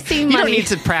 Stop wasting money. You don't need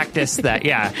to practice that.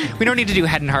 Yeah. We don't need to do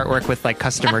head and heart work with like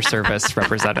customer service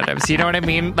representatives. You know what I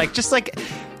mean? Like, just like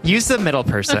use the middle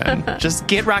person. Just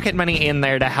get Rocket Money in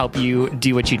there to help you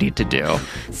do what you need to do.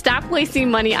 Stop wasting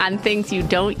money on things you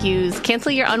don't use.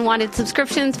 Cancel your unwanted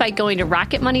subscriptions by going to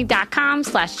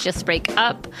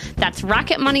rocketmoney.com/justbreakup. That's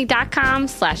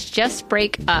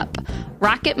rocketmoney.com/justbreakup.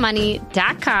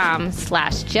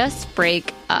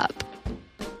 rocketmoney.com/justbreakup.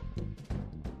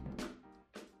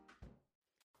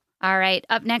 All right.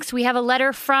 Up next, we have a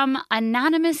letter from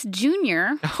Anonymous Jr.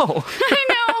 Oh. I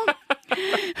know.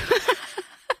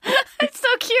 It's so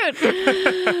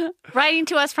cute. Writing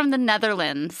to us from the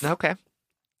Netherlands. Okay.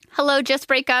 Hello, Just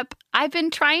Break Up. I've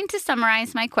been trying to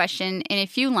summarize my question in a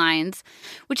few lines,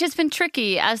 which has been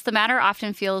tricky as the matter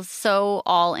often feels so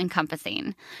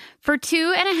all-encompassing. For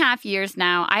 2.5 years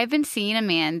now, I've been seeing a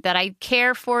man that I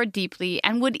care for deeply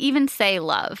and would even say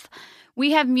love.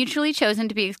 We have mutually chosen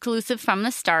to be exclusive from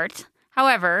the start.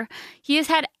 However, he has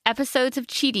had episodes of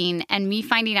cheating and me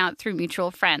finding out through mutual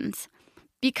friends.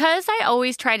 Because I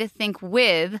always try to think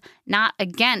with, not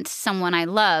against someone I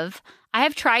love, I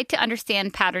have tried to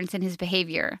understand patterns in his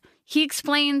behavior. He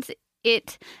explains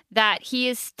it that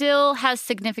he still has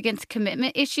significant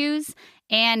commitment issues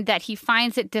and that he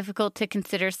finds it difficult to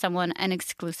consider someone an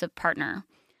exclusive partner.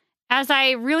 As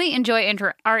I really enjoy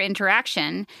our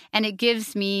interaction, and it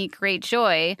gives me great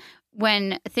joy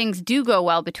when things do go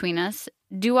well between us,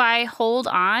 do I hold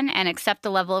on and accept the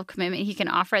level of commitment he can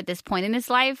offer at this point in his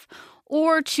life,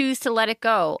 or choose to let it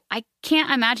go? I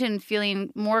can't imagine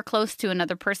feeling more close to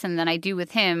another person than I do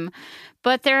with him,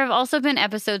 but there have also been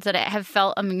episodes that have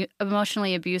felt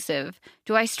emotionally abusive.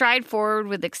 Do I stride forward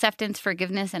with acceptance,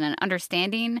 forgiveness, and an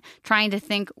understanding, trying to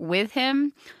think with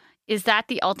him? Is that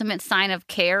the ultimate sign of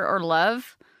care or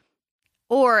love?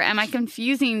 Or am I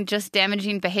confusing just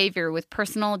damaging behavior with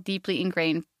personal, deeply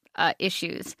ingrained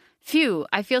issues? Phew,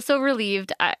 I feel so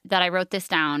relieved that I wrote this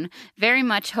down. Very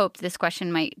much hope this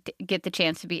question might get the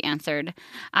chance to be answered.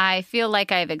 I feel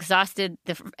like I've exhausted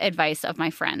the advice of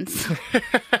my friends.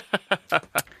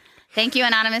 Thank you,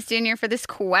 Anonymous Jr., for this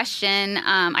question.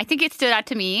 I think it stood out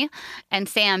to me and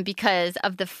Sam because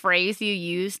of the phrase you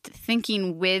used,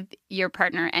 thinking with your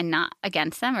partner and not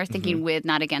against them, or thinking with,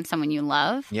 not against someone you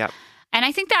love. Yep. And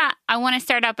I think that I want to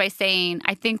start out by saying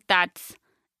I think that's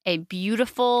a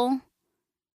beautiful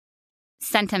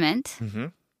sentiment. Mm-hmm.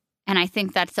 And I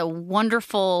think that's a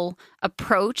wonderful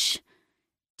approach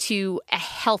to a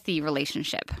healthy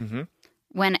relationship. Mm-hmm.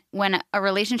 When a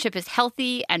relationship is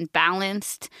healthy and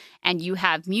balanced and you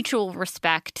have mutual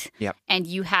respect and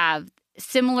you have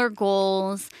similar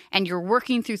goals and you're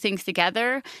working through things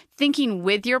together, thinking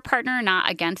with your partner,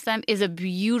 not against them, is a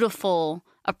beautiful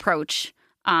approach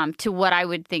to what I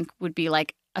would think would be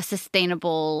like a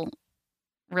sustainable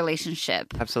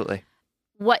relationship. Absolutely.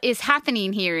 What is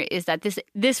happening here is that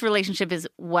this relationship is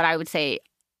what I would say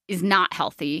is not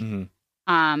healthy. Mm-hmm.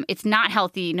 It's not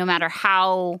healthy no matter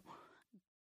how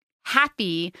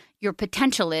happy your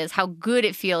potential is, how good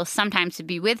it feels sometimes to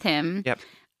be with him. Yep.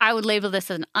 I would label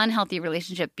this as an unhealthy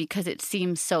relationship because it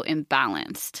seems so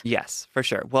imbalanced. Yes, for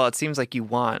sure. Well, it seems like you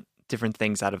want different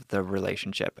things out of the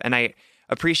relationship. And I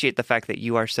appreciate the fact that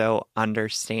you are so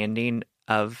understanding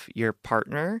of your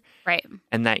partner. Right.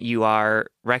 And that you are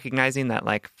recognizing that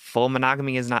like full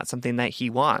monogamy is not something that he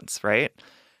wants, right?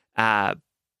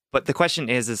 But the question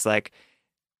is like,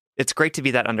 it's great to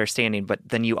be that understanding, but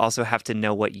then you also have to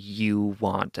know what you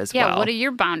want as well. Yeah, what are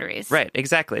your boundaries? Right,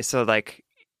 exactly. So like,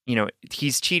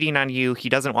 he's cheating on you. He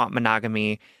doesn't want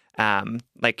monogamy.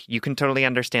 Like you can totally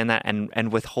understand that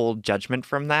and withhold judgment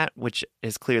from that, which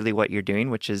is clearly what you're doing,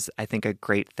 which is, I think, a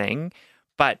great thing.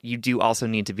 But you do also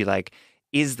need to be like,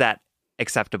 is that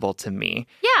acceptable to me?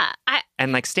 Yeah.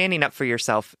 And like standing up for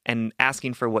yourself and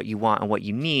asking for what you want and what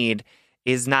you need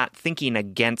is not thinking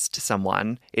against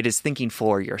someone. It is thinking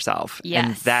for yourself. Yes.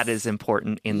 And that is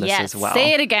important in this as well.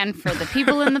 Say it again for the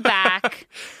people in the back.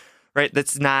 Right.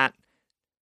 That's not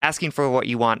asking for what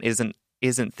you want isn't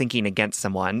thinking against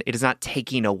someone. It is not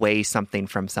taking away something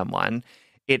from someone.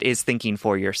 It is thinking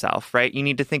for yourself, right? You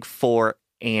need to think for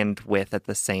and with at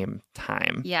the same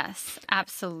time. Yes,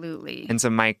 absolutely. And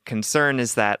so my concern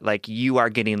is that like you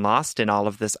are getting lost in all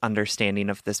of this understanding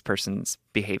of this person's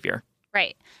behavior.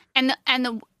 Right. And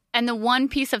the one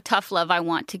piece of tough love I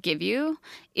want to give you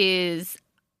is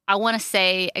I want to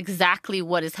say exactly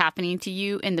what is happening to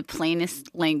you in the plainest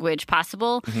language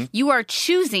possible. Mm-hmm. You are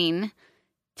choosing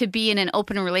to be in an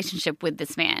open relationship with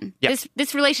this man. Yep.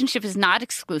 This relationship is not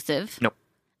exclusive. Nope.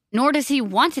 Nor does he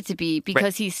want it to be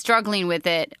because he's struggling with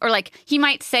it. Or like he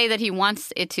might say that he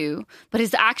wants it to, but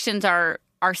his actions are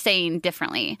saying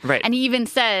differently. Right. And he even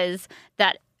says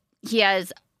that he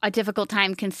has a difficult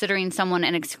time considering someone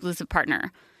an exclusive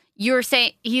partner.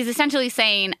 He's essentially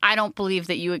saying, I don't believe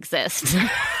that you exist.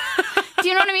 Do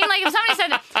you know what I mean? Like if somebody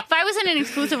said, if I was in an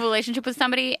exclusive relationship with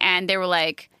somebody and they were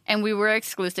like, and we were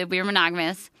exclusive, we were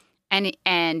monogamous,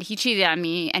 and he cheated on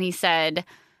me and he said,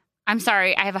 I'm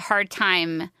sorry, I have a hard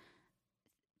time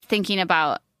thinking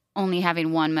about only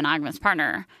having one monogamous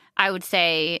partner, I would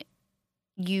say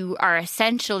you are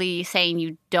essentially saying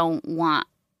you don't want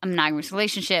a monogamous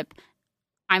relationship.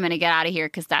 I'm going to get out of here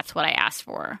because that's what I asked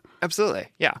for. Absolutely.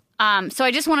 Yeah. So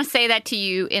I just want to say that to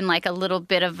you in like a little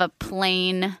bit of a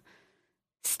plain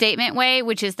statement way,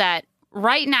 which is that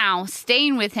right now,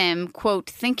 staying with him, quote,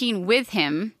 thinking with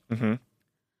him,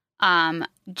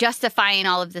 justifying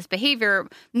all of this behavior,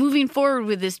 moving forward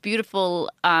with this beautiful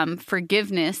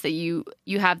forgiveness that you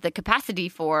have the capacity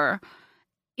for,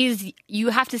 is you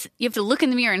have to look in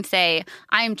the mirror and say,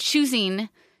 I am choosing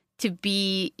to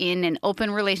be in an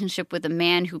open relationship with a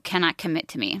man who cannot commit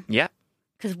to me. Yeah.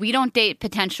 Because we don't date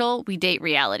potential, we date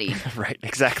reality. Right,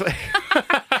 exactly.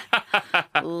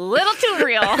 Little too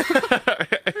real.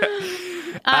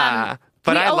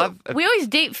 We always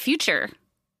date future.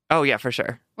 Oh, yeah, for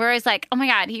sure. We're always like, oh my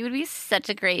God, he would be such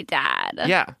a great dad.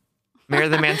 Yeah. Marry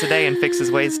the man today and fix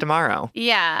his ways tomorrow.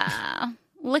 Yeah.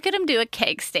 Look at him do a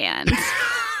cake stand.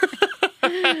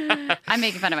 I'm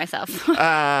making fun of myself.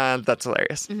 That's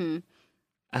hilarious. Mm-hmm.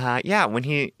 Yeah, when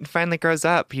he finally grows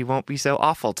up, he won't be so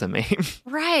awful to me.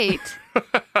 Right.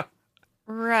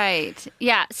 Right.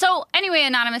 Yeah. So anyway,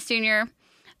 Anonymous Jr.,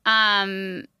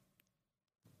 I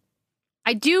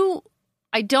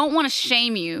don't want to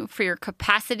shame you for your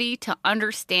capacity to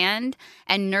understand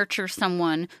and nurture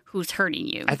someone who's hurting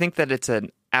you. I think that it's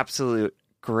an absolute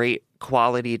great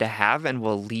quality to have and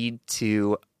will lead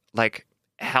to like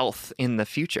health in the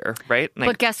future, right? Like,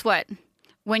 but guess what?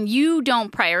 When you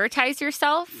don't prioritize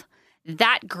yourself,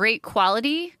 that great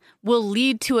quality will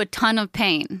lead to a ton of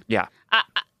pain. Yeah.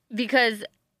 Because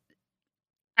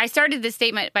I started this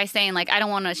statement by saying, like, I don't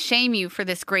want to shame you for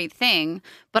this great thing,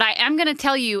 but I am going to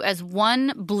tell you as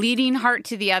one bleeding heart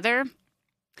to the other,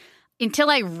 until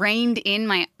I reined in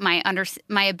my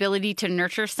ability to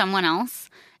nurture someone else,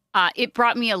 it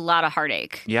brought me a lot of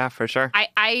heartache. Yeah, for sure.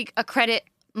 I accredit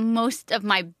most of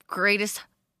my greatest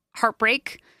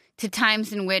heartbreak to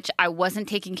times in which I wasn't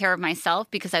taking care of myself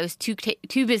because I was too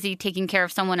busy taking care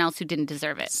of someone else who didn't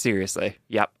deserve it. Seriously.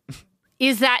 Yep.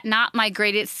 Is that not my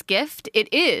greatest gift?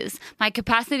 It is. My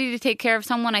capacity to take care of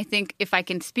someone, I think, if I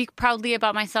can speak proudly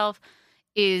about myself,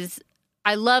 is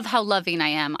I love how loving I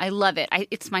am. I love it.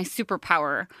 It's my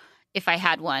superpower if I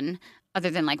had one,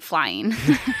 other than like flying.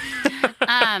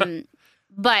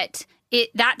 But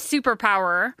that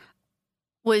superpower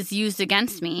was used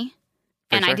against me.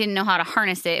 And I didn't know how to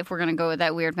harness it, if we're going to go with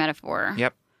that weird metaphor.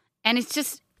 Yep. And it's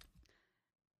just,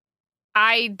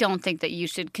 I don't think that you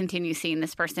should continue seeing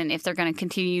this person if they're going to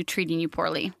continue treating you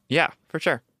poorly. Yeah, for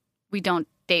sure. we don't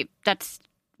date.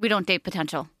 We don't date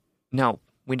potential. No,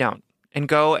 we don't. And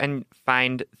go and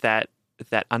find that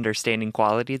understanding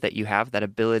quality that you have, that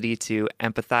ability to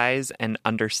empathize and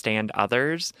understand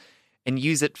others, and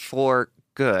use it for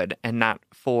good and not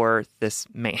for this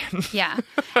man. Yeah.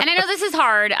 And I know this is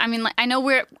hard. I mean, I know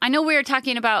we're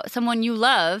talking about someone you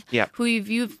love, who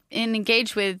you've been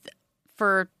engaged with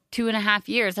for 2.5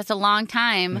 years. That's a long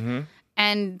time. Mm-hmm.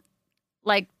 And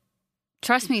like,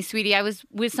 trust me, sweetie, I was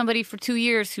with somebody for 2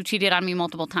 years who cheated on me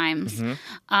multiple times.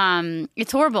 Mm-hmm.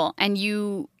 It's horrible. And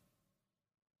you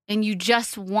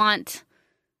just want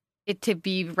it to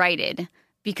be righted,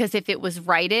 because if it was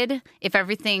righted, if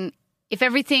everything,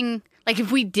 like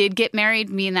if we did get married,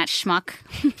 me and that schmuck,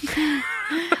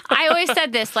 I always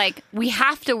said this, like, we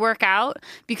have to work out,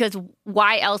 because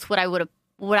why else would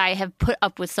I have put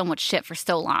up with so much shit for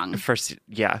so long?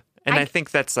 Yeah. And I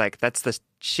think that's the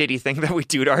shitty thing that we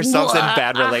do to ourselves in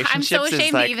bad relationships. I'm so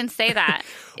ashamed to even say that.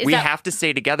 We have to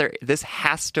stay together. This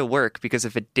has to work, because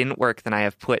if it didn't work, then I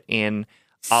have put in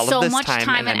all so of this much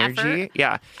time and energy. Effort.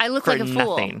 Yeah. I look for like a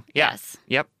fool. Nothing. Yeah. Yes.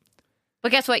 Yep.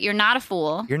 But guess what? You're not a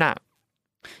fool. You're not.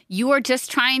 You are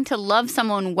just trying to love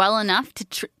someone well enough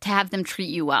to have them treat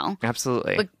you well.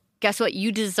 Absolutely. But guess what?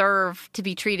 You deserve to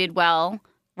be treated well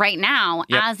right now,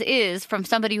 as is, from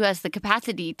somebody who has the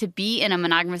capacity to be in a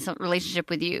monogamous relationship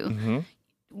with you. Mm-hmm.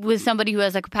 With somebody who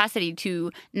has a capacity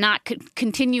to not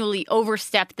continually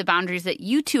overstep the boundaries that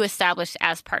you two established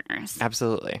as partners.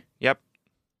 Absolutely. Yep.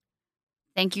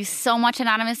 Thank you so much,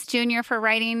 Anonymous Jr., for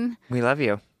writing. We love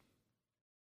you.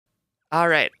 All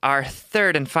right. Our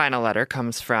third and final letter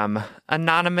comes from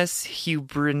Anonymous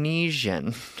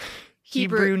Hebrunesian.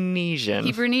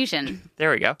 Hebrunesian.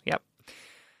 There we go.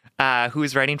 Yep.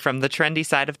 Who's writing from the trendy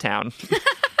side of town.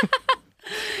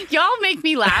 Y'all make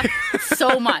me laugh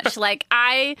so much. Like,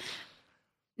 9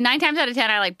 times out of 10,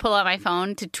 I like pull out my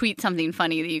phone to tweet something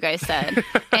funny that you guys said.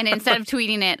 And instead of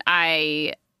tweeting it,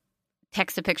 I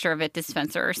text a picture of it to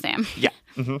Spencer or Sam. Yeah.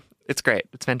 Mm-hmm. It's great.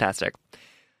 It's fantastic.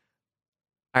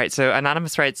 All right. So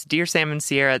Anonymous writes, Dear Sam and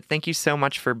Sierra, thank you so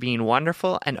much for being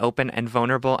wonderful and open and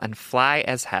vulnerable and fly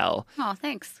as hell. Oh,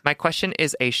 thanks. My question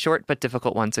is a short but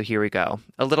difficult one, so here we go.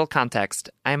 A little context.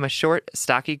 I am a short,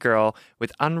 stocky girl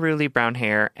with unruly brown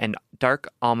hair and dark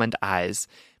almond eyes.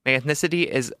 My ethnicity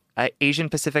is Asian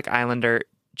Pacific Islander,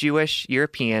 Jewish,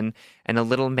 European, and a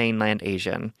little mainland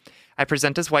Asian. I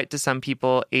present as white to some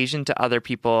people, Asian to other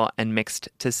people, and mixed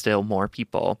to still more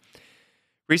people.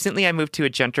 Recently, I moved to a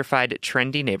gentrified,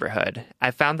 trendy neighborhood.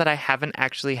 I found that I haven't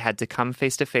actually had to come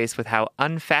face to face with how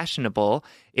unfashionable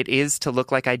it is to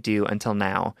look like I do until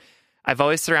now. I've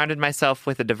always surrounded myself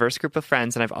with a diverse group of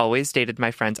friends, and I've always dated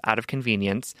my friends out of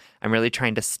convenience. I'm really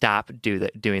trying to stop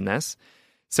doing this.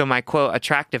 So my, quote,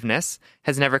 attractiveness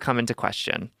has never come into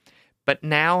question. But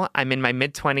now I'm in my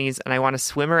mid-20s and I want to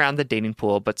swim around the dating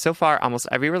pool. But so far, almost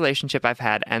every relationship I've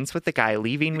had ends with the guy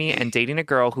leaving me and dating a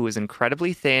girl who is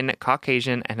incredibly thin,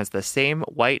 Caucasian, and has the same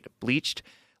white, bleached,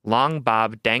 long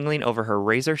bob dangling over her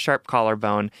razor-sharp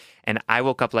collarbone. And I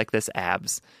woke up like this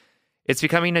abs. It's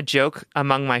becoming a joke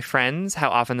among my friends how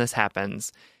often this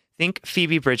happens. Think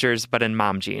Phoebe Bridgers, but in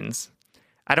mom jeans.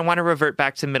 I don't want to revert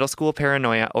back to middle school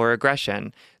paranoia or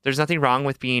aggression. There's nothing wrong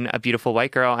with being a beautiful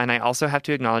white girl, and I also have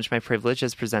to acknowledge my privilege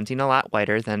as presenting a lot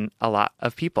whiter than a lot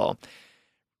of people.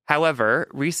 However,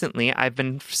 recently I've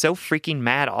been so freaking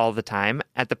mad all the time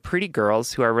at the pretty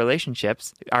girls who are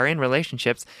in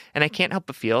relationships, and I can't help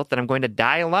but feel that I'm going to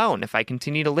die alone if I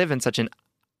continue to live in such an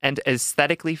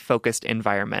aesthetically focused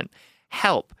environment.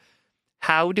 Help.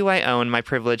 How do I own my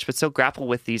privilege but still grapple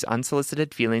with these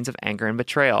unsolicited feelings of anger and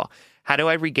betrayal? How do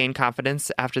I regain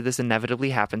confidence after this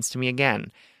inevitably happens to me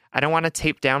again? I don't want to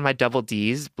tape down my double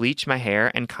Ds, bleach my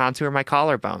hair, and contour my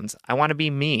collarbones. I want to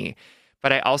be me,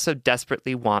 but I also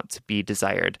desperately want to be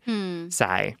desired.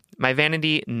 Sigh. My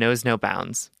vanity knows no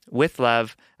bounds. With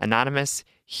love, Anonymous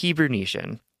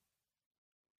Hebrunesian.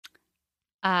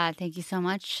 Thank you so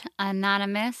much,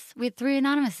 Anonymous. We had 3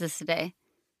 Anonymouses today.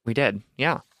 We did,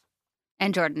 yeah.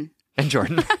 And Jordan. Hey,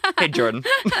 Jordan.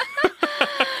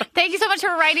 Thank you so much for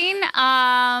writing.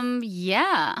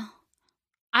 Yeah.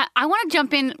 I want to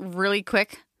jump in really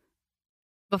quick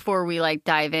before we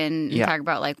dive in and talk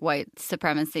about white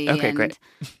supremacy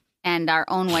and our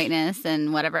own whiteness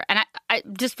and whatever. And I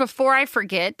just before I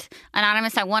forget,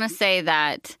 Anonymous, I want to say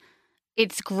that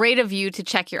it's great of you to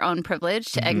check your own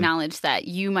privilege, to acknowledge that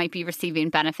you might be receiving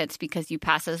benefits because you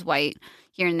pass as white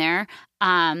here and there.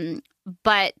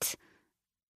 But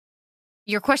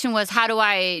your question was, how do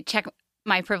I check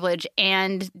my privilege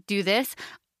and do this?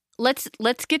 Let's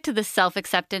get to the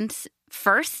self-acceptance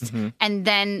first, and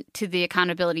then to the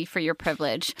accountability for your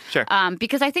privilege. Sure.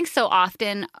 Because I think so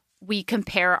often we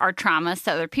compare our traumas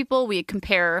to other people. We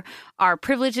compare our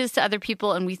privileges to other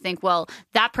people. And we think, well,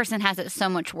 that person has it so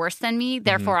much worse than me.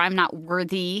 Therefore, I'm not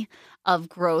worthy of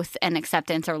growth and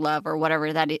acceptance or love or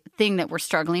whatever that thing that we're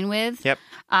struggling with. Yep.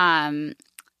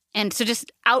 And so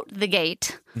just out the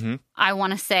gate, I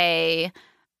want to say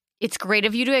it's great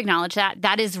of you to acknowledge that.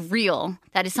 That is real.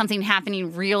 That is something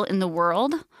happening real in the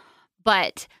world.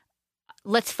 But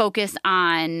let's focus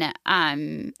on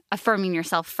affirming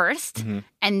yourself first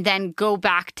and then go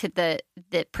back to the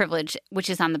privilege, which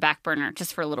is on the back burner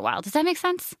just for a little while. Does that make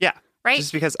sense? Yeah. Right?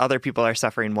 Just because other people are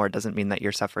suffering more doesn't mean that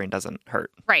your suffering doesn't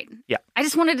hurt. Right. Yeah. I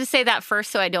just wanted to say that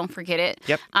first so I don't forget it.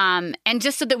 Yep. And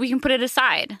just so that we can put it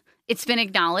aside. It's been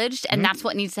acknowledged, and that's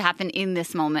what needs to happen in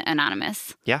this moment,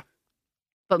 Anonymous. Yeah.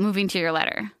 But moving to your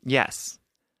letter. Yes.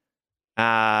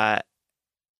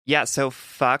 So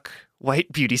fuck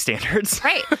white beauty standards.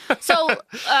 Right. So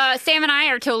Sam and I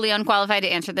are totally unqualified to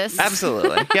answer this.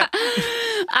 Absolutely. Yeah.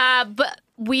 But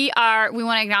we want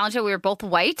to acknowledge that we are both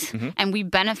white and we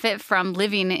benefit from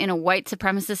living in a white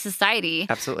supremacist society.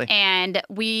 Absolutely. And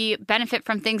we benefit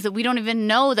from things that we don't even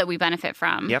know that we benefit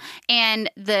from. Yep. And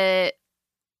the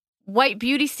white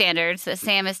beauty standards that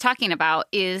Sam is talking about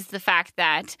is the fact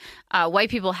that white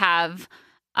people have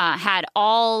had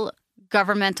all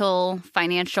governmental,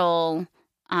 financial,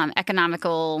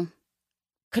 economical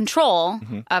control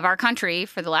of our country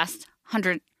for the last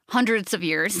hundreds of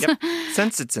years. Yep.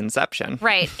 Since its inception.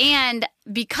 Right. And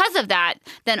because of that,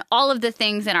 then all of the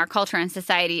things in our culture and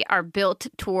society are built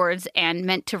towards and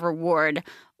meant to reward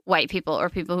white people or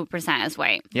people who present as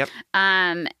white. Yep.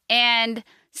 And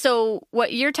so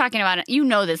what you're talking about, you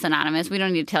know this, Anonymous. We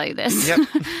don't need to tell you this. Yep.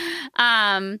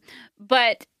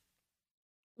 But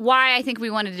why I think we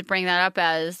wanted to bring that up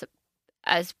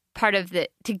as part of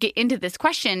to get into this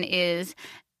question is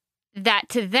that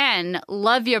to then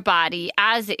love your body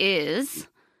as is,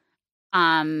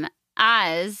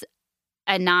 as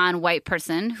a non-white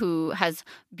person who has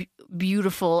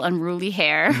beautiful, unruly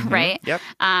hair, right? Yep.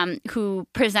 Who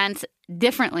presents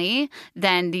differently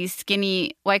than these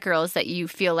skinny white girls that you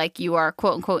feel like you are,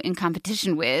 quote unquote, in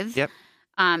competition with. Yep.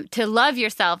 To love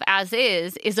yourself as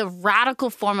is a radical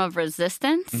form of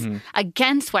resistance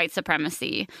against white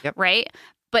supremacy, right?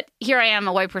 But here I am,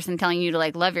 a white person telling you to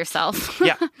love yourself.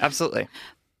 Yeah, absolutely.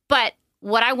 But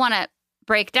what I want to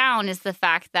break down is the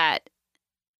fact that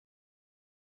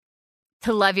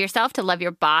to love yourself, to love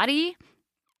your body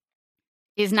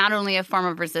is not only a form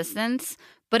of resistance,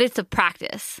 but it's a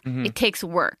practice. It takes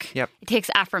work. Yep. It takes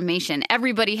affirmation.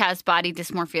 Everybody has body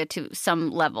dysmorphia to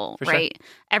some level, right? Sure.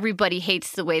 Everybody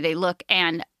hates the way they look.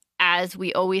 And as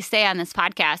we always say on this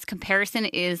podcast, comparison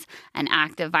is an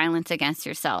act of violence against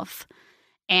yourself.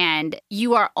 And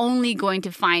you are only going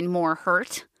to find more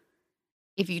hurt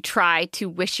if you try to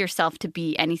wish yourself to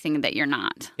be anything that you're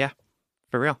not. Yeah,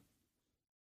 for real.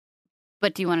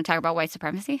 But do you want to talk about white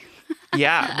supremacy?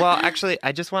 Yeah. Well, actually,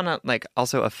 I just want to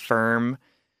also affirm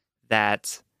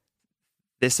that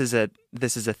this is a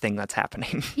thing that's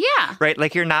happening. Yeah.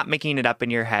 Right? You're not making it up in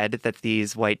your head that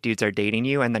these white dudes are dating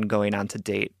you and then going on to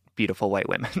date beautiful white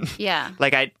women. Yeah.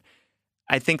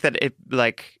 I think that it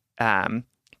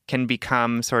can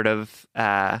become sort of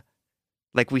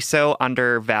we so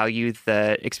undervalue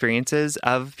the experiences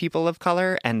of people of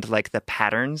color and the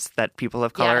patterns that people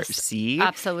of color see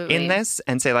absolutely in this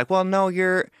and say well,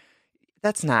 no,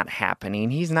 that's not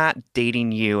happening. He's not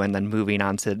dating you and then moving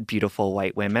on to beautiful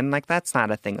white women. That's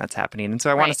not a thing that's happening. And so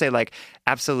I want to say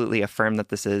absolutely affirm that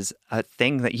this is a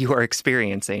thing that you are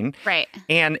experiencing. Right.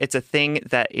 And it's a thing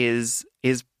that is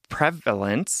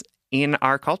prevalent in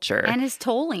our culture. And is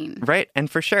tolling. Right.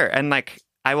 And for sure. And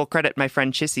I will credit my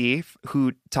friend Chissy,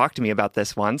 who talked to me about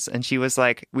this once. And she was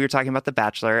we were talking about The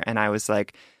Bachelor. And I was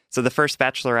so the first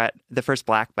black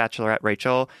bachelorette,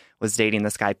 Rachel, was dating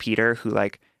this guy, Peter, who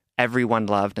everyone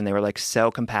loved. And they were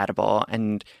so compatible.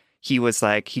 And he was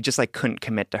he just couldn't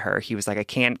commit to her. He was I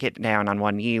can't get down on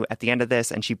one knee at the end of this.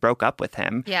 And she broke up with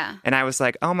him. Yeah. And I was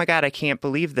oh my God, I can't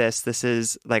believe this. This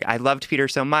is I loved Peter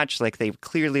so much. They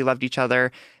clearly loved each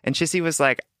other. And Chissy was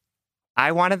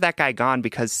I wanted that guy gone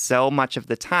because so much of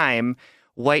the time,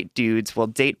 white dudes will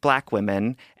date black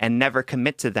women and never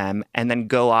commit to them and then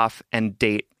go off and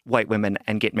date white women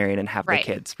and get married and have their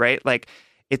kids, right?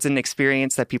 It's an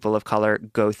experience that people of color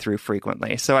go through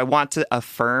frequently. So I want to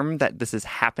affirm that this is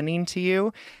happening to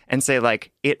you and say,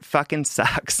 it fucking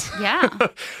sucks. Yeah.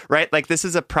 Right? This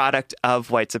is a product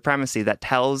of white supremacy that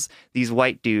tells these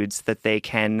white dudes that they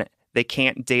can't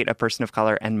date a person of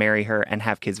color and marry her and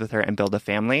have kids with her and build a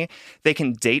family. They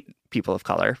can date people of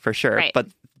color for sure,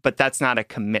 but that's not a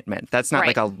commitment. That's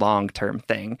not a long-term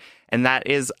thing. And that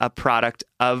is a product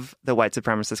of the white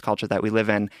supremacist culture that we live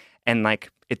in. And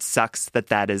like, it sucks that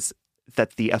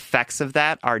the effects of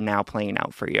that are now playing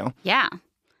out for you. Yeah.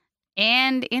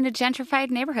 And in a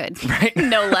gentrified neighborhood, right?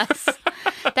 No less.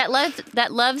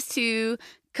 that loves to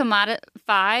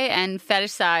commodify and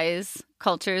fetishize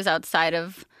cultures outside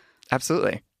of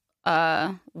absolutely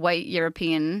white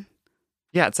European.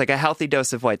 Yeah, it's like a healthy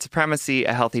dose of white supremacy,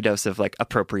 a healthy dose of like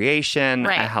appropriation,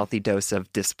 right. A healthy dose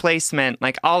of displacement.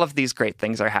 Like all of these great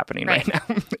things are happening right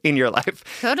now in your life.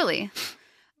 Totally.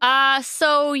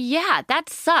 So yeah, that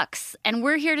sucks. And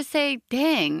we're here to say,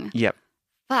 dang. Yep.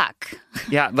 Fuck.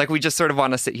 Yeah, like we just sort of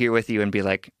want to sit here with you and be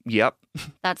like, yep.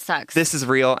 That sucks. This is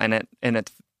real and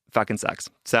it fucking sucks.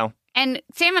 So. And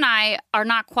Sam and I are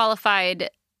not qualified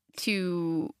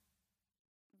to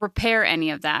repair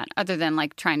any of that other than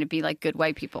like trying to be like good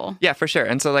white people. Yeah, for sure.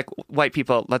 And so like white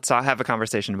people, let's all have a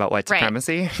conversation about white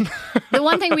supremacy. The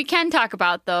one thing we can talk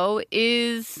about though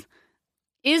is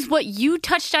what you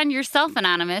touched on yourself,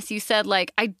 Anonymous. You said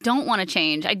like, I don't want to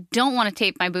change. I don't want to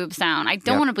tape my boobs down. I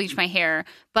don't want to bleach my hair,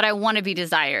 but I want to be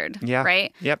desired. Yeah.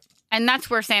 Right? Yep. And that's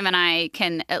where Sam and I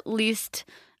can at least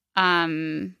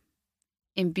imbue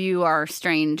our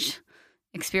strange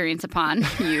experience upon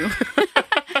you.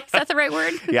 Is that the right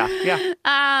word? Yeah, yeah.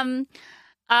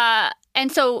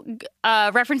 And so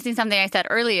referencing something I said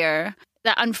earlier,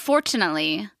 that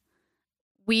unfortunately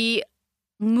we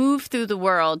move through the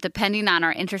world depending on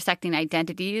our intersecting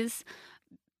identities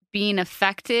being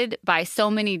affected by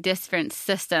so many different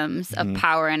systems of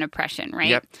power and oppression, right?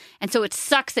 Yep. And so it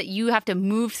sucks that you have to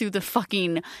move through the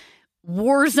fucking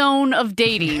war zone of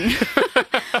dating,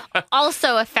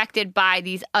 also affected by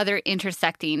these other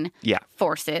intersecting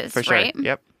forces, for sure. Right?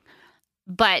 Yep.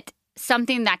 But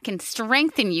something that can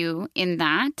strengthen you in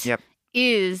that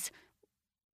is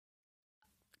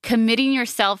committing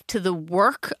yourself to the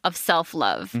work of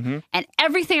self-love. Mm-hmm. And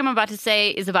everything I'm about to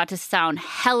say is about to sound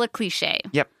hella cliche.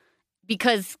 Yep.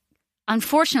 Because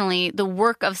unfortunately, the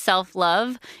work of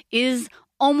self-love is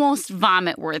almost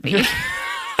vomit-worthy.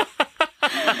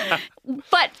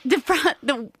 But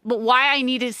why I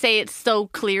need to say it so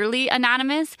clearly,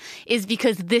 Anonymous, is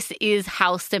because this is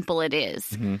how simple it is.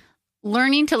 Mm-hmm.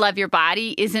 Learning to love your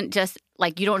body isn't just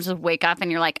like you don't just wake up and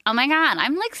you're like, oh my God,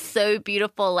 I'm like so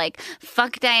beautiful, like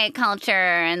fuck diet culture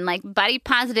and like body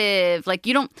positive. Like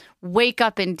you don't wake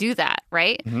up and do that,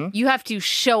 right? Mm-hmm. You have to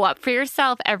show up for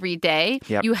yourself every day.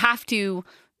 Yep. You have to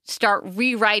start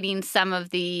rewriting some of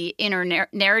the inner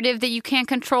narrative that you can't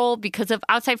control because of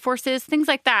outside forces, things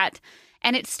like that.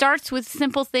 And it starts with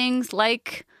simple things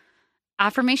like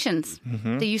affirmations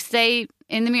that you say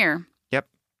in the mirror. Yep.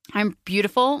 I'm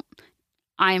beautiful.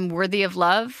 I'm worthy of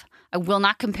love. I will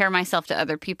not compare myself to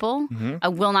other people. Mm-hmm. I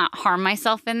will not harm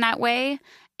myself in that way.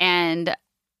 And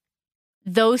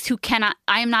those who cannot,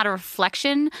 I am not a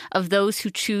reflection of those who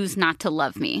choose not to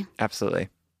love me. Absolutely.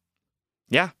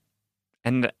 Yeah.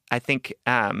 And I think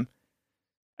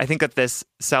that this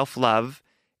self-love,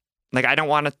 like, I don't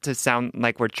want it to sound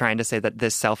like we're trying to say that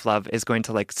this self-love is going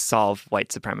to like solve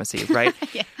white supremacy, right?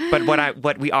 Yeah. But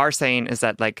what we are saying is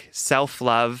that like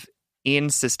self-love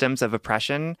in systems of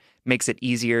oppression makes it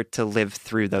easier to live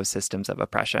through those systems of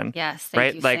oppression. Yes,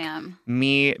 thank you, like Sam.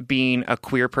 Me being a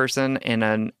queer person in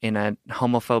a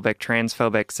homophobic,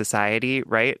 transphobic society,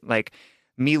 right? Like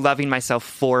me loving myself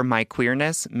for my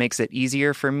queerness makes it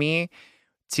easier for me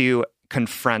to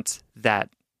confront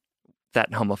that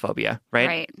homophobia, right?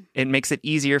 Right. It makes it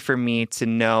easier for me to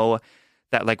know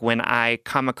that like when I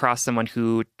come across someone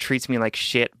who treats me like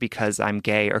shit because I'm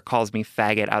gay or calls me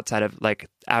faggot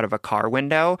out of a car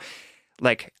window,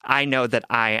 like I know that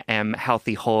I am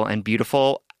healthy, whole, and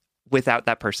beautiful without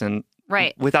that person,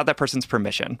 right? Without that person's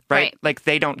permission, right? Like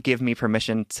they don't give me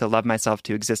permission to love myself,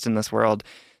 to exist in this world,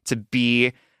 to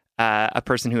be a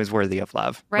person who is worthy of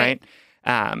love, right?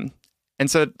 And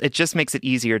so it just makes it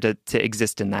easier to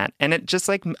exist in that. And it just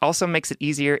like also makes it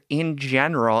easier in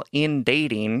general in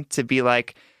dating to be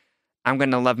like, I'm going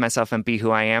to love myself and be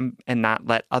who I am and not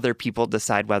let other people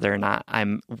decide whether or not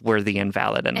I'm worthy and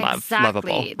valid and lovable.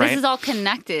 Right? This is all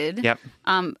connected. Yep.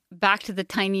 Back to the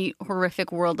tiny,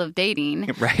 horrific world of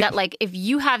dating. Right. That like if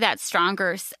you have that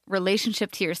stronger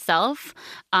relationship to yourself,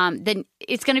 then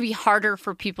it's going to be harder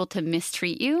for people to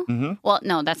mistreat you. Mm-hmm. Well,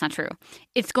 no, that's not true.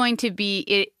 It's going to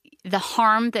be the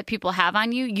harm that people have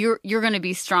on you. You're going to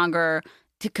be stronger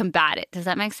to combat it. Does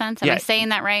that make sense? Am I saying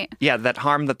that right? Yeah, that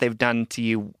harm that they've done to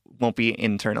you won't be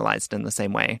internalized in the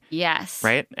same way. Yes.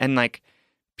 Right? And like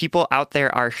people out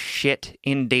there are shit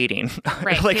in dating.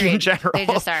 Right. like period. in general. They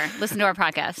just are. Listen to our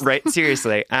podcast. Right.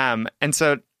 Seriously. And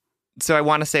so I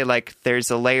want to say like there's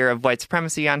a layer of white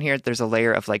supremacy on here. There's a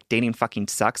layer of like dating fucking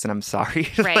sucks and I'm sorry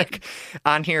right. like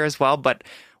on here as well. But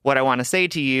what I want to say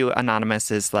to you, Anonymous,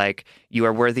 is like, you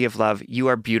are worthy of love. You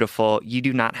are beautiful. You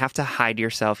do not have to hide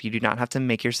yourself. You do not have to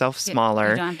make yourself smaller.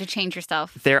 You don't have to change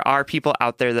yourself. There are people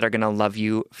out there that are going to love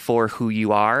you for who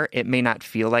you are. It may not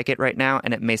feel like it right now,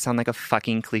 and it may sound like a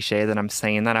fucking cliche that I'm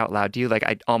saying that out loud to you. Like,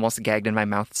 I almost gagged in my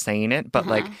mouth saying it, but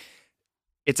like,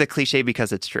 it's a cliche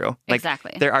because it's true. Like,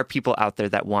 exactly. There are people out there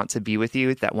that want to be with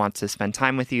you, that want to spend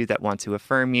time with you, that want to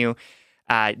affirm you.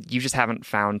 You just haven't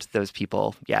found those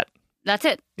people yet. That's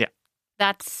it. Yeah.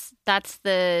 That's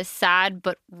the sad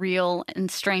but real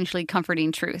and strangely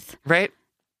comforting truth. Right?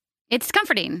 It's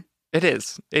comforting. It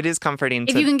is. It is comforting.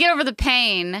 If you can get over the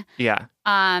pain. Yeah.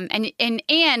 And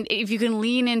if you can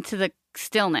lean into the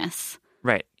stillness.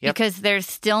 Right. Yep. Because there's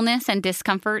stillness and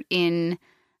discomfort in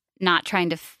not trying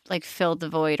to fill the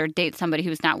void or date somebody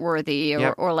who's not worthy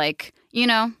or like, you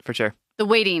know. For sure. The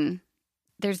waiting.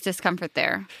 There's discomfort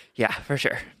there. Yeah, for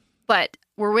sure. But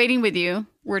we're waiting with you.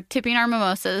 We're tipping our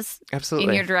mimosas Absolutely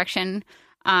in your direction.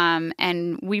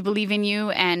 And we believe in you.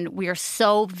 And we are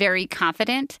so very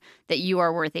confident that you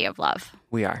are worthy of love.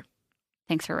 We are.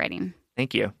 Thanks for writing.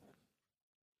 Thank you.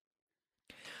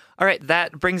 All right.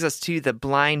 That brings us to the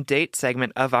blind date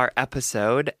segment of our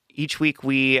episode. Each week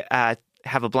we have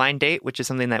a blind date, which is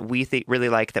something that we really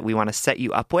like that we want to set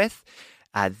you up with.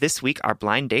 This week, our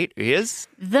blind date is...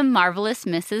 The Marvelous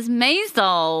Mrs.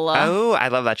 Maisel. Oh, I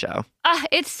love that show.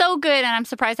 It's so good, and I'm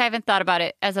surprised I haven't thought about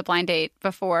it as a blind date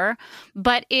before.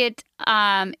 But it's...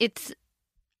 I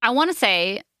want to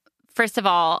say, first of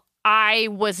all, I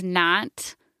was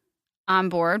not on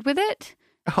board with it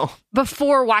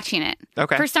before watching it.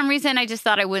 Okay. For some reason, I just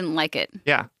thought I wouldn't like it.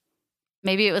 Yeah.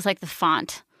 Maybe it was like the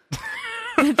font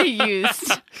that they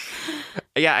used.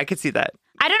 Yeah, I could see that.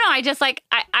 I don't know. I just like,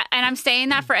 and I'm saying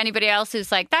that for anybody else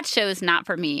who's like, that show is not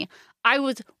for me. I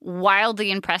was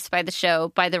wildly impressed by the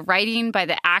show, by the writing, by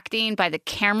the acting, by the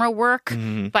camera work,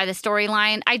 by the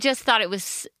storyline. I just thought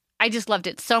I just loved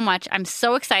it so much. I'm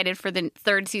so excited for the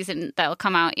third season that will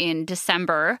come out in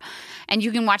December. And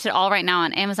you can watch it all right now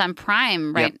on Amazon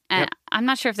Prime, right? Yep, and I'm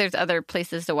not sure if there's other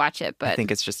places to watch it, but I think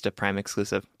it's just a Prime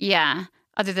exclusive. Yeah.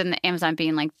 Other than the Amazon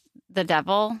being like the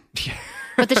devil.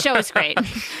 But the show is great.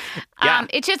 Yeah.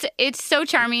 It's so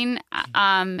charming.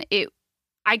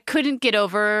 I couldn't get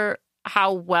over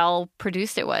how well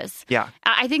produced it was. Yeah.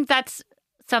 I think that's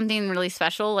something really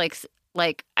special.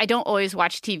 Like I don't always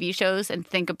watch TV shows and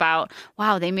think about,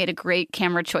 wow, they made a great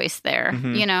camera choice there,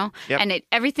 you know? Yep. And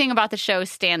everything about the show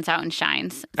stands out and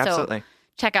shines. Absolutely. So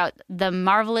check out The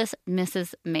Marvelous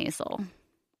Mrs. Maisel.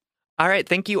 All right.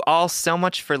 Thank you all so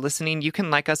much for listening. You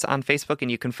can like us on Facebook and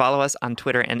you can follow us on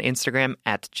Twitter and Instagram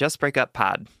at Just Break Up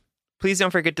Pod. Please don't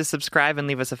forget to subscribe and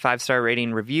leave us a 5-star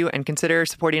rating review and consider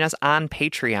supporting us on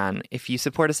Patreon. If you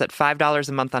support us at $5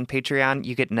 a month on Patreon,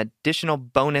 you get an additional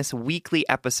bonus weekly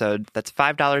episode. That's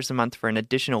 $5 a month for an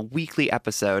additional weekly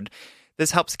episode.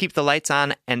 This helps keep the lights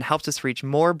on and helps us reach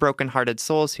more brokenhearted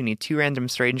souls who need two random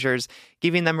strangers,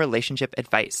 giving them relationship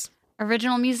advice.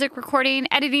 Original music recording,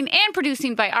 editing, and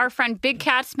producing by our friend Big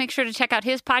Cats. Make sure to check out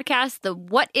his podcast, the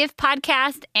What If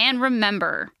Podcast. And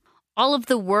remember, all of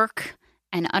the work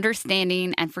and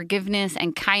understanding and forgiveness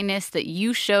and kindness that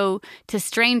you show to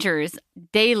strangers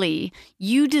daily,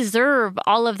 you deserve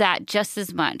all of that just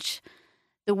as much.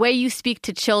 The way you speak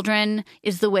to children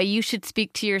is the way you should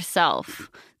speak to yourself.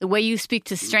 The way you speak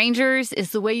to strangers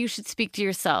is the way you should speak to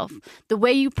yourself. The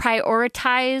way you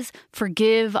prioritize,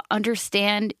 forgive,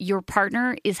 understand your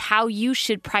partner is how you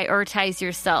should prioritize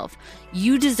yourself.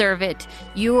 You deserve it.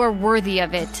 You are worthy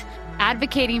of it.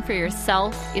 Advocating for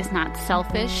yourself is not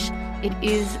selfish. It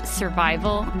is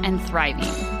survival and thriving.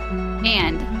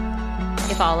 And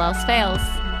if all else fails,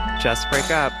 just break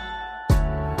up.